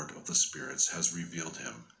the Lord of the spirits has revealed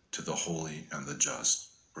him to the holy and the just,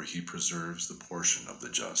 for he preserves the portion of the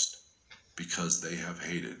just, because they have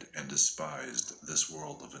hated and despised this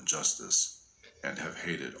world of injustice, and have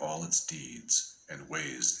hated all its deeds and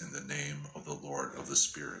ways in the name of the Lord of the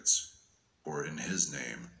spirits. For in his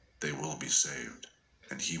name they will be saved,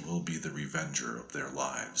 and he will be the revenger of their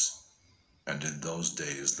lives. And in those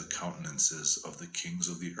days the countenances of the kings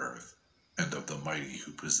of the earth and of the mighty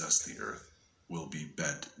who possess the earth will be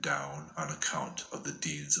bent down on account of the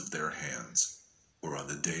deeds of their hands, for on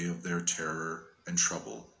the day of their terror and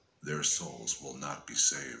trouble their souls will not be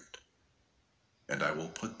saved. And I will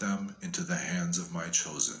put them into the hands of my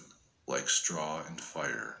chosen, like straw in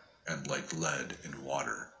fire, and like lead in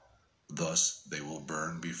water. Thus they will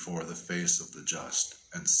burn before the face of the just,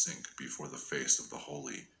 and sink before the face of the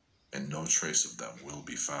holy, and no trace of them will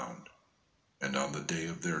be found. And on the day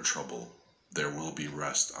of their trouble there will be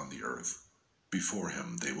rest on the earth. Before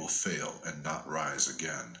him they will fail and not rise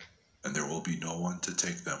again, and there will be no one to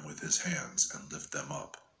take them with his hands and lift them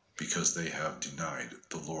up, because they have denied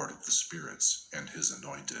the Lord of the spirits and his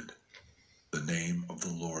anointed. The name of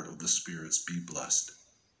the Lord of the spirits be blessed.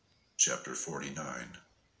 Chapter 49.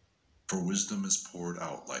 For wisdom is poured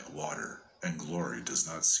out like water, and glory does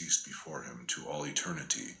not cease before him to all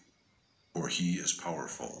eternity. For he is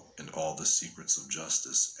powerful, and all the secrets of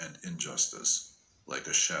justice and injustice, like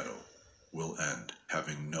a shadow, will end,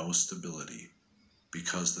 having no stability,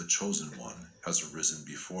 because the chosen one has arisen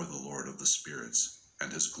before the Lord of the spirits,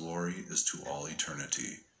 and his glory is to all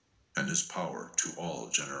eternity, and his power to all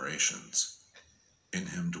generations. In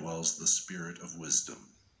him dwells the spirit of wisdom,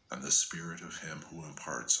 and the spirit of him who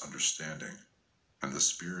imparts understanding, and the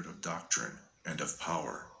spirit of doctrine and of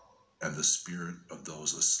power, and the spirit of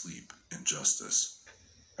those asleep in justice.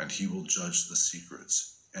 And he will judge the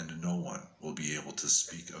secrets, and no one will be able to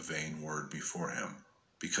speak a vain word before him,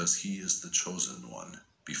 because he is the chosen one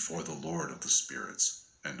before the Lord of the spirits,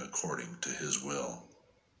 and according to his will.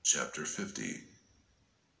 Chapter 50.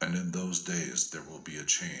 And in those days there will be a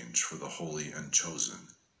change for the holy and chosen,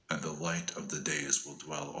 and the light of the days will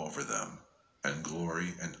dwell over them, and glory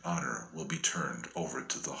and honor will be turned over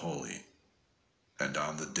to the holy. And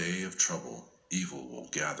on the day of trouble evil will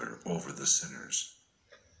gather over the sinners,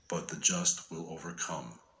 but the just will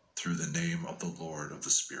overcome through the name of the Lord of the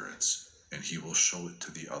spirits, and he will show it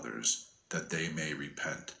to the others, that they may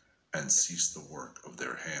repent and cease the work of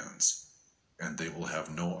their hands. And they will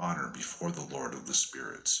have no honor before the Lord of the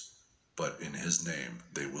spirits, but in his name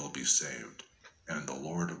they will be saved. And the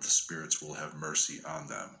Lord of the spirits will have mercy on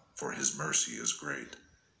them, for his mercy is great.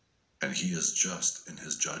 And he is just in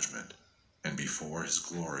his judgment, and before his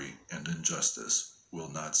glory and injustice will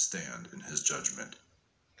not stand in his judgment.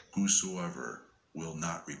 Whosoever will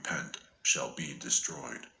not repent shall be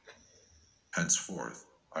destroyed. Henceforth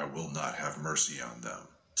I will not have mercy on them,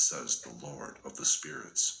 says the Lord of the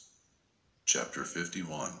spirits. Chapter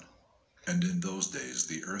 51. And in those days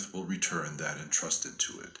the earth will return that entrusted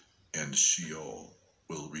to it, and Sheol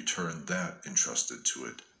will return that entrusted to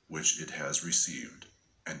it which it has received,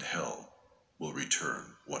 and hell will return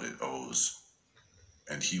what it owes.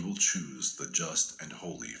 And he will choose the just and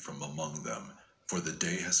holy from among them, for the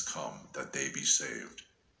day has come that they be saved.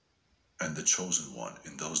 And the chosen one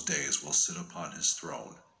in those days will sit upon his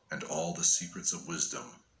throne, and all the secrets of wisdom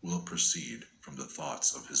will proceed from the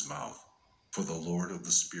thoughts of his mouth. For the Lord of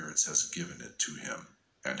the spirits has given it to him,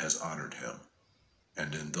 and has honored him.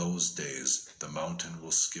 And in those days the mountain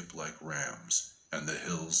will skip like rams, and the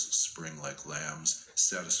hills spring like lambs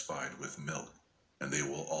satisfied with milk, and they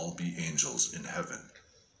will all be angels in heaven.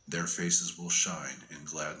 Their faces will shine in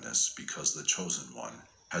gladness, because the chosen one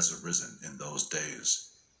has arisen in those days.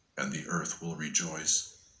 And the earth will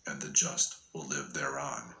rejoice, and the just will live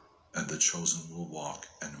thereon, and the chosen will walk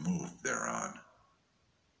and move thereon.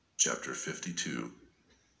 Chapter 52.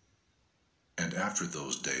 And after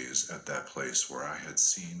those days, at that place where I had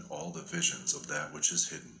seen all the visions of that which is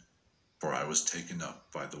hidden, For I was taken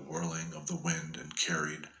up by the whirling of the wind and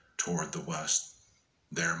carried toward the west.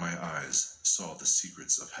 There my eyes saw the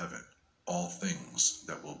secrets of heaven, all things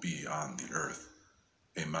that will be on the earth.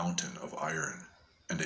 A mountain of iron